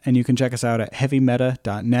Meta, and you can check us out at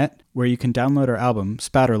heavymeta.net, where you can download our album,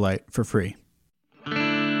 Spatterlight, for free.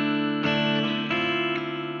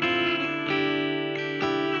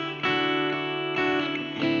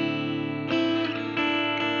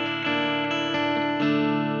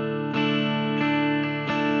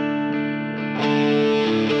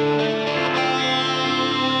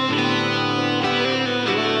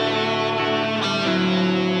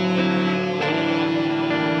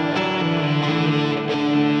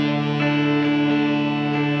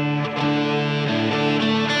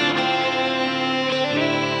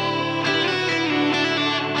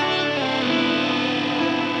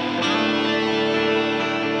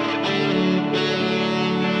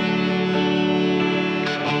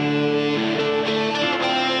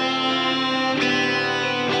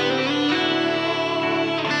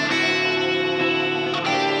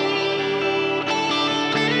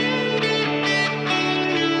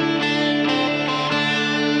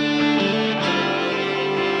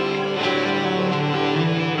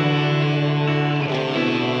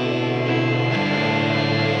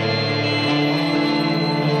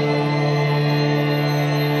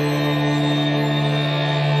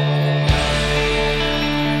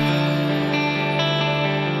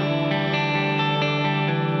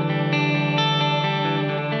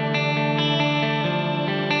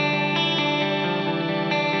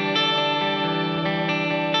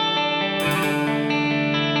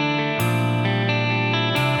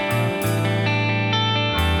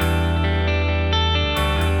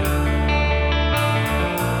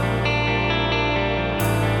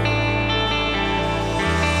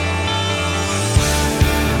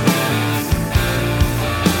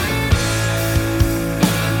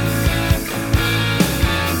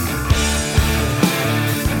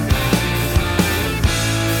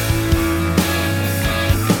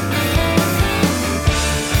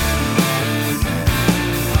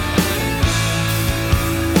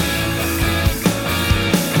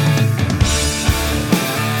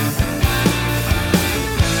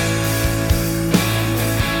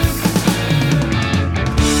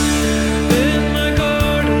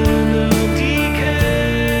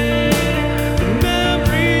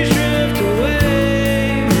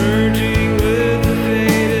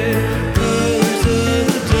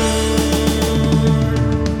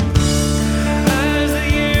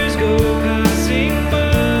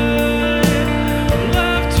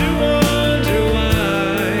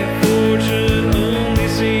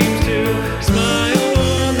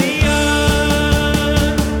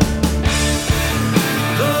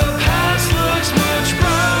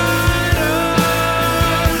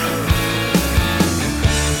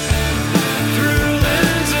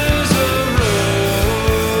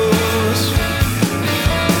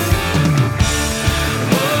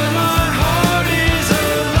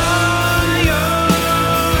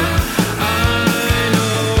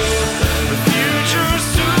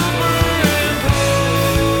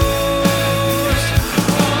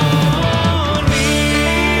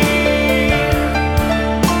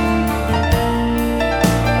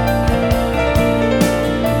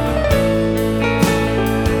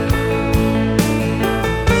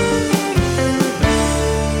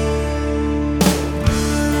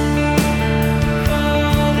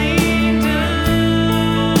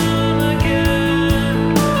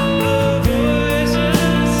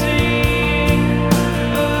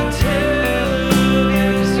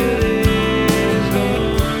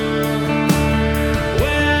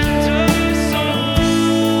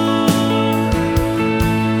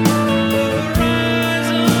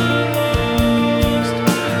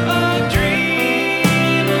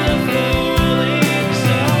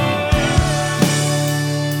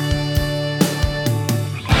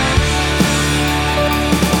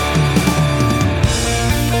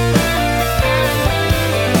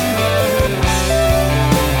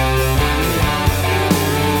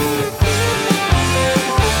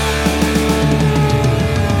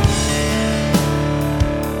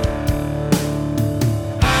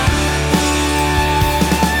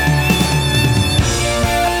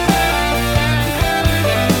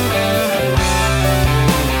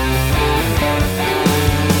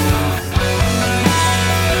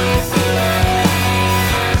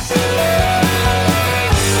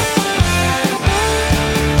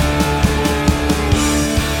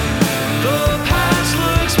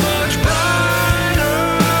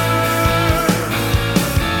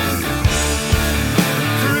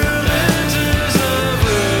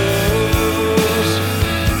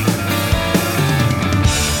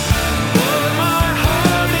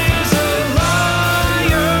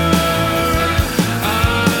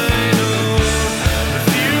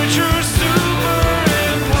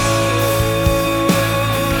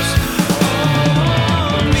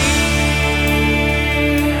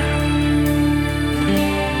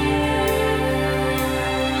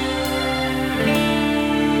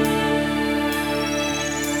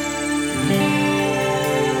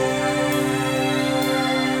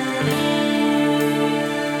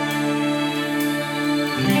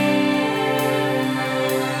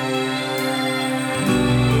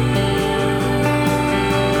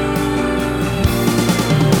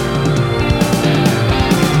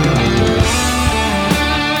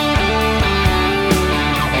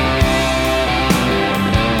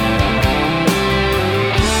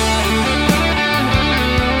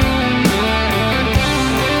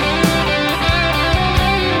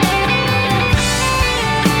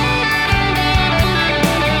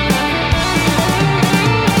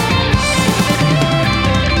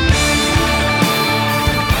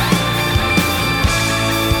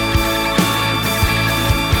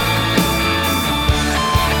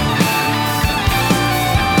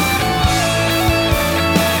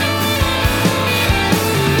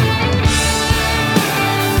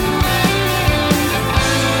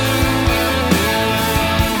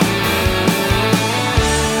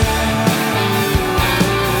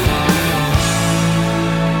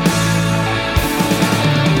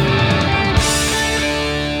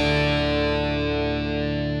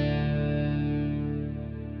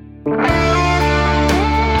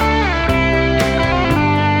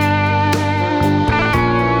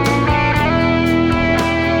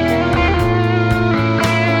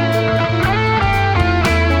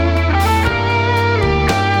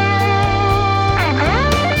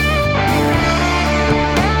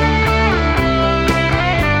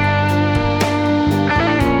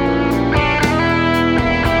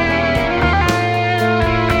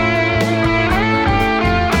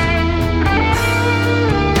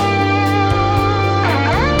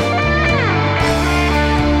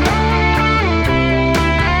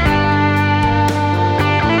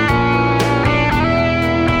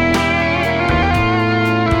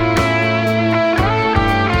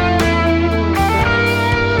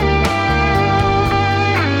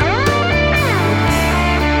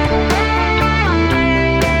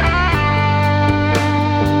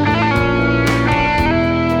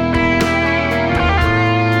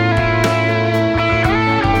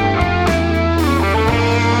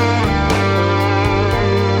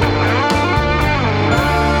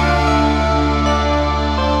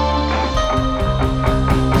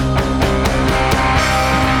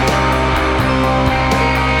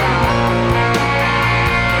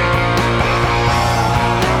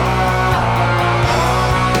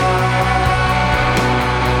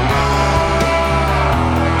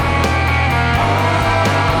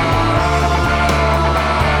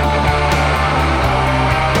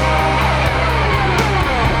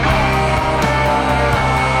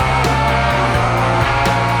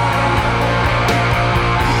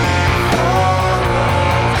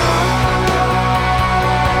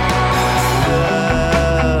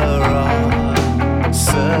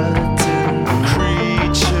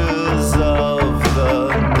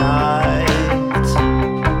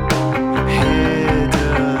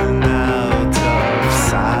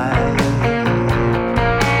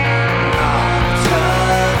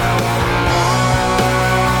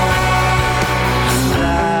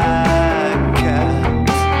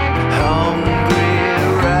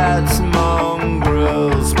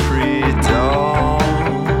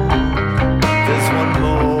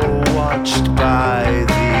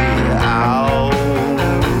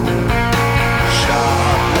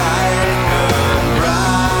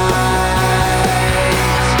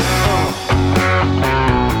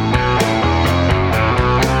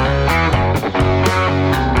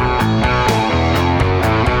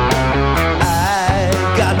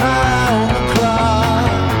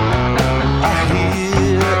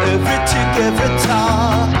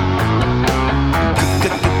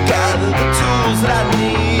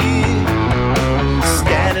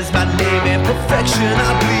 ocean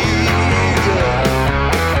I bleed.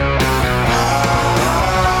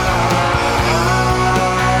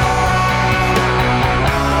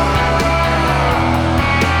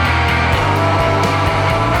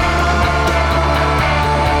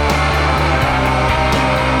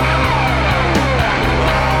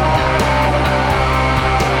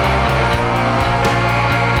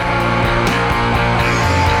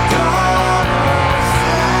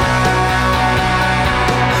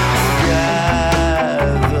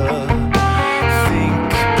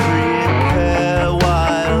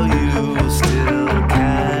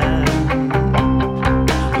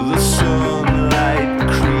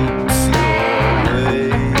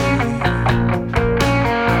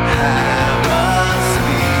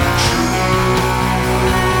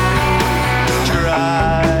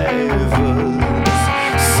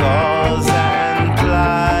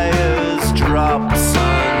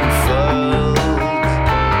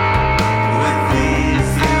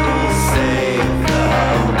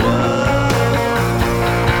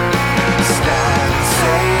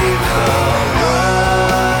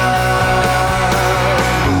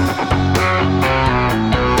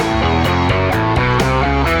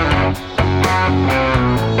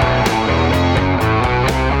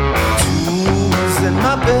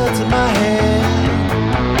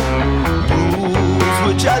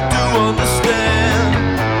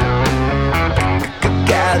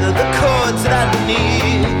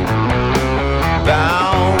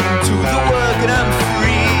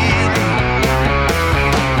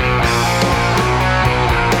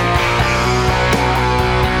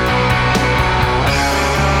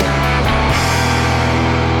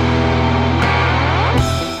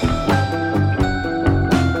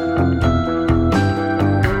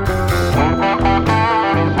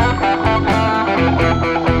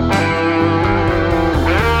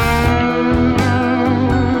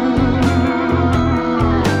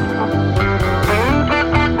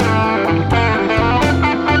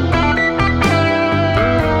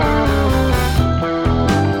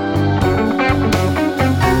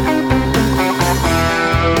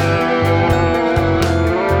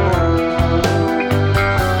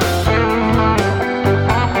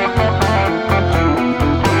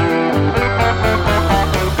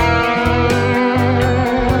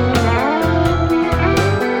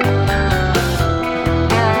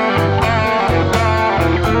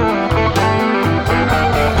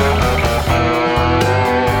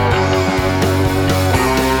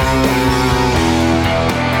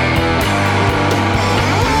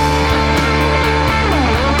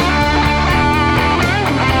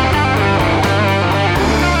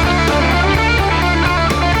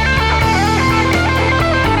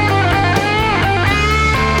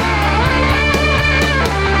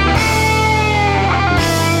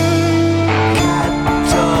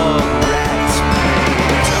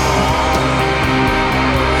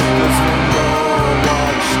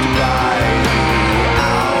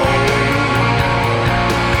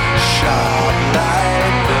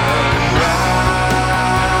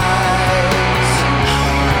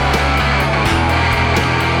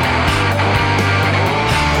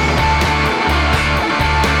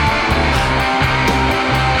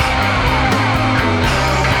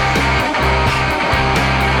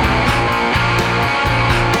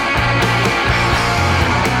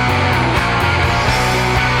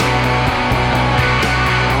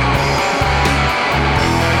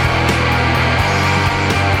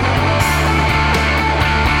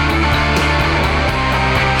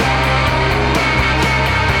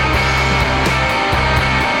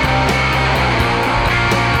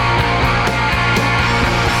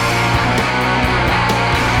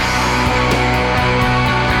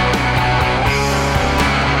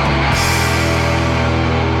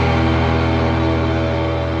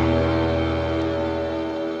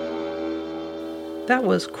 That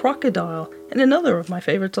was Crocodile, and another of my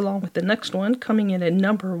favorites along with the next one, coming in at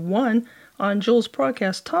number 1 on Jules'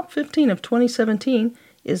 Progcast Top 15 of 2017,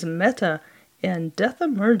 is Meta and Death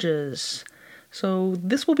Emerges. So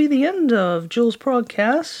this will be the end of Jules'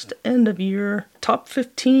 Progcast, end of year Top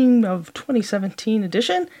 15 of 2017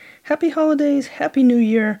 edition. Happy holidays, Happy New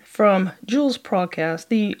Year from Jules' Progcast,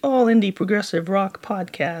 the all-indie progressive rock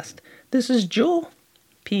podcast. This is Jewel.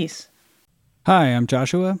 Peace. Hi, I'm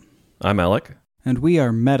Joshua. I'm Alec. And we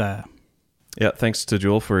are Meta. Yeah, thanks to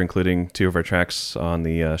Jewel for including 2 of our tracks on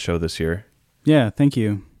the show this year. Yeah, thank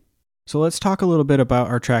you. So let's talk a little bit about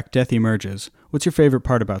our track Death Emerges. What's your favorite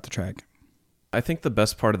part about the track? I think the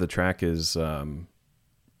best part of the track is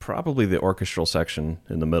probably the orchestral section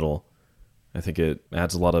in the middle. I think it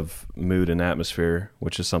adds a lot of mood and atmosphere,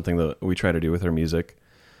 which is something that we try to do with our music.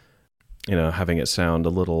 You know, having it sound a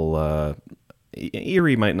little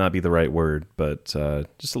eerie might not be the right word, but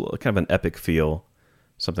just a little, kind of an epic feel,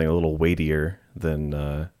 something a little weightier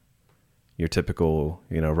than your typical,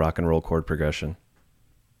 rock and roll chord progression.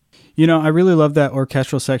 I really love that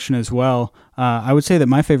orchestral section as well. I would say that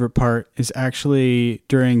my favorite part is actually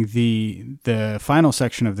during the final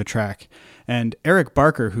section of the track. And Eric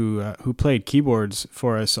Barker, who played keyboards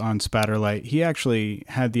for us on Spatterlight, he actually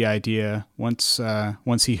had the idea once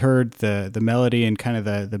he heard the melody and kind of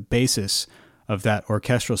the basis of that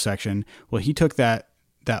orchestral section. Well, he took that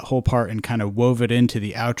whole part and kind of wove it into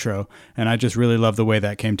the outro, and I just really love the way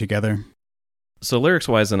that came together. So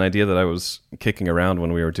lyrics-wise, an idea that I was kicking around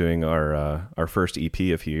when we were doing our first EP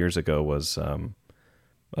a few years ago was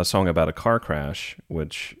a song about a car crash,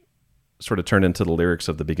 which sort of turned into the lyrics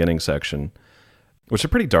of the beginning section, which are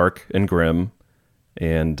pretty dark and grim,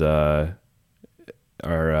 and are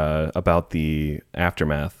about the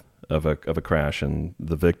aftermath of a crash and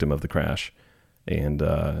the victim of the crash, and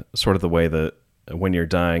sort of the way that when you're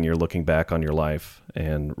dying, you're looking back on your life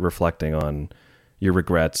and reflecting on your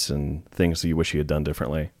regrets and things that you wish you had done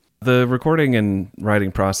differently. The recording and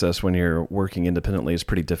writing process when you're working independently is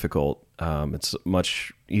pretty difficult. It's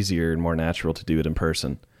much easier and more natural to do it in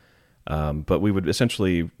person. But we would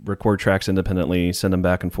essentially record tracks independently, send them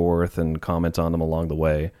back and forth, and comment on them along the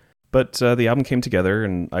way. But the album came together,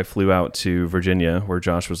 and I flew out to Virginia, where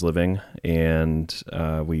Josh was living, and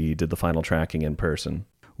we did the final tracking in person.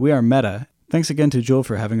 We are Meta. Thanks again to Joel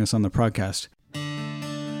for having us on the podcast.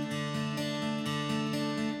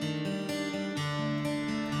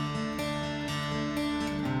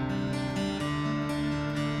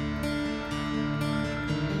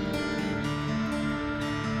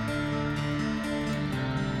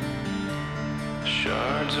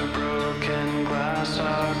 Shards of broken glass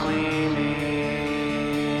are gleaming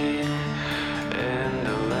in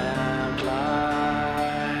the lamplight,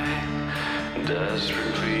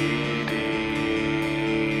 desperate pleading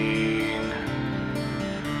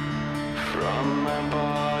from my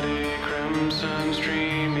body, crimson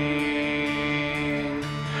streaming,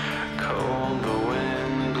 cold the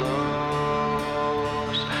wind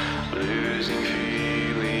blows, losing feeling.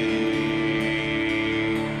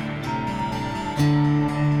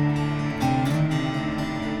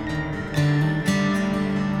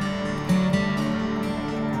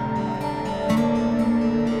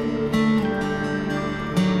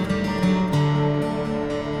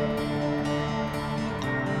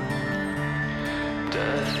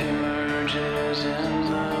 Death emerges in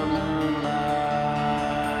the moonlight,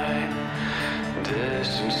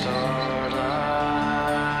 distant stars.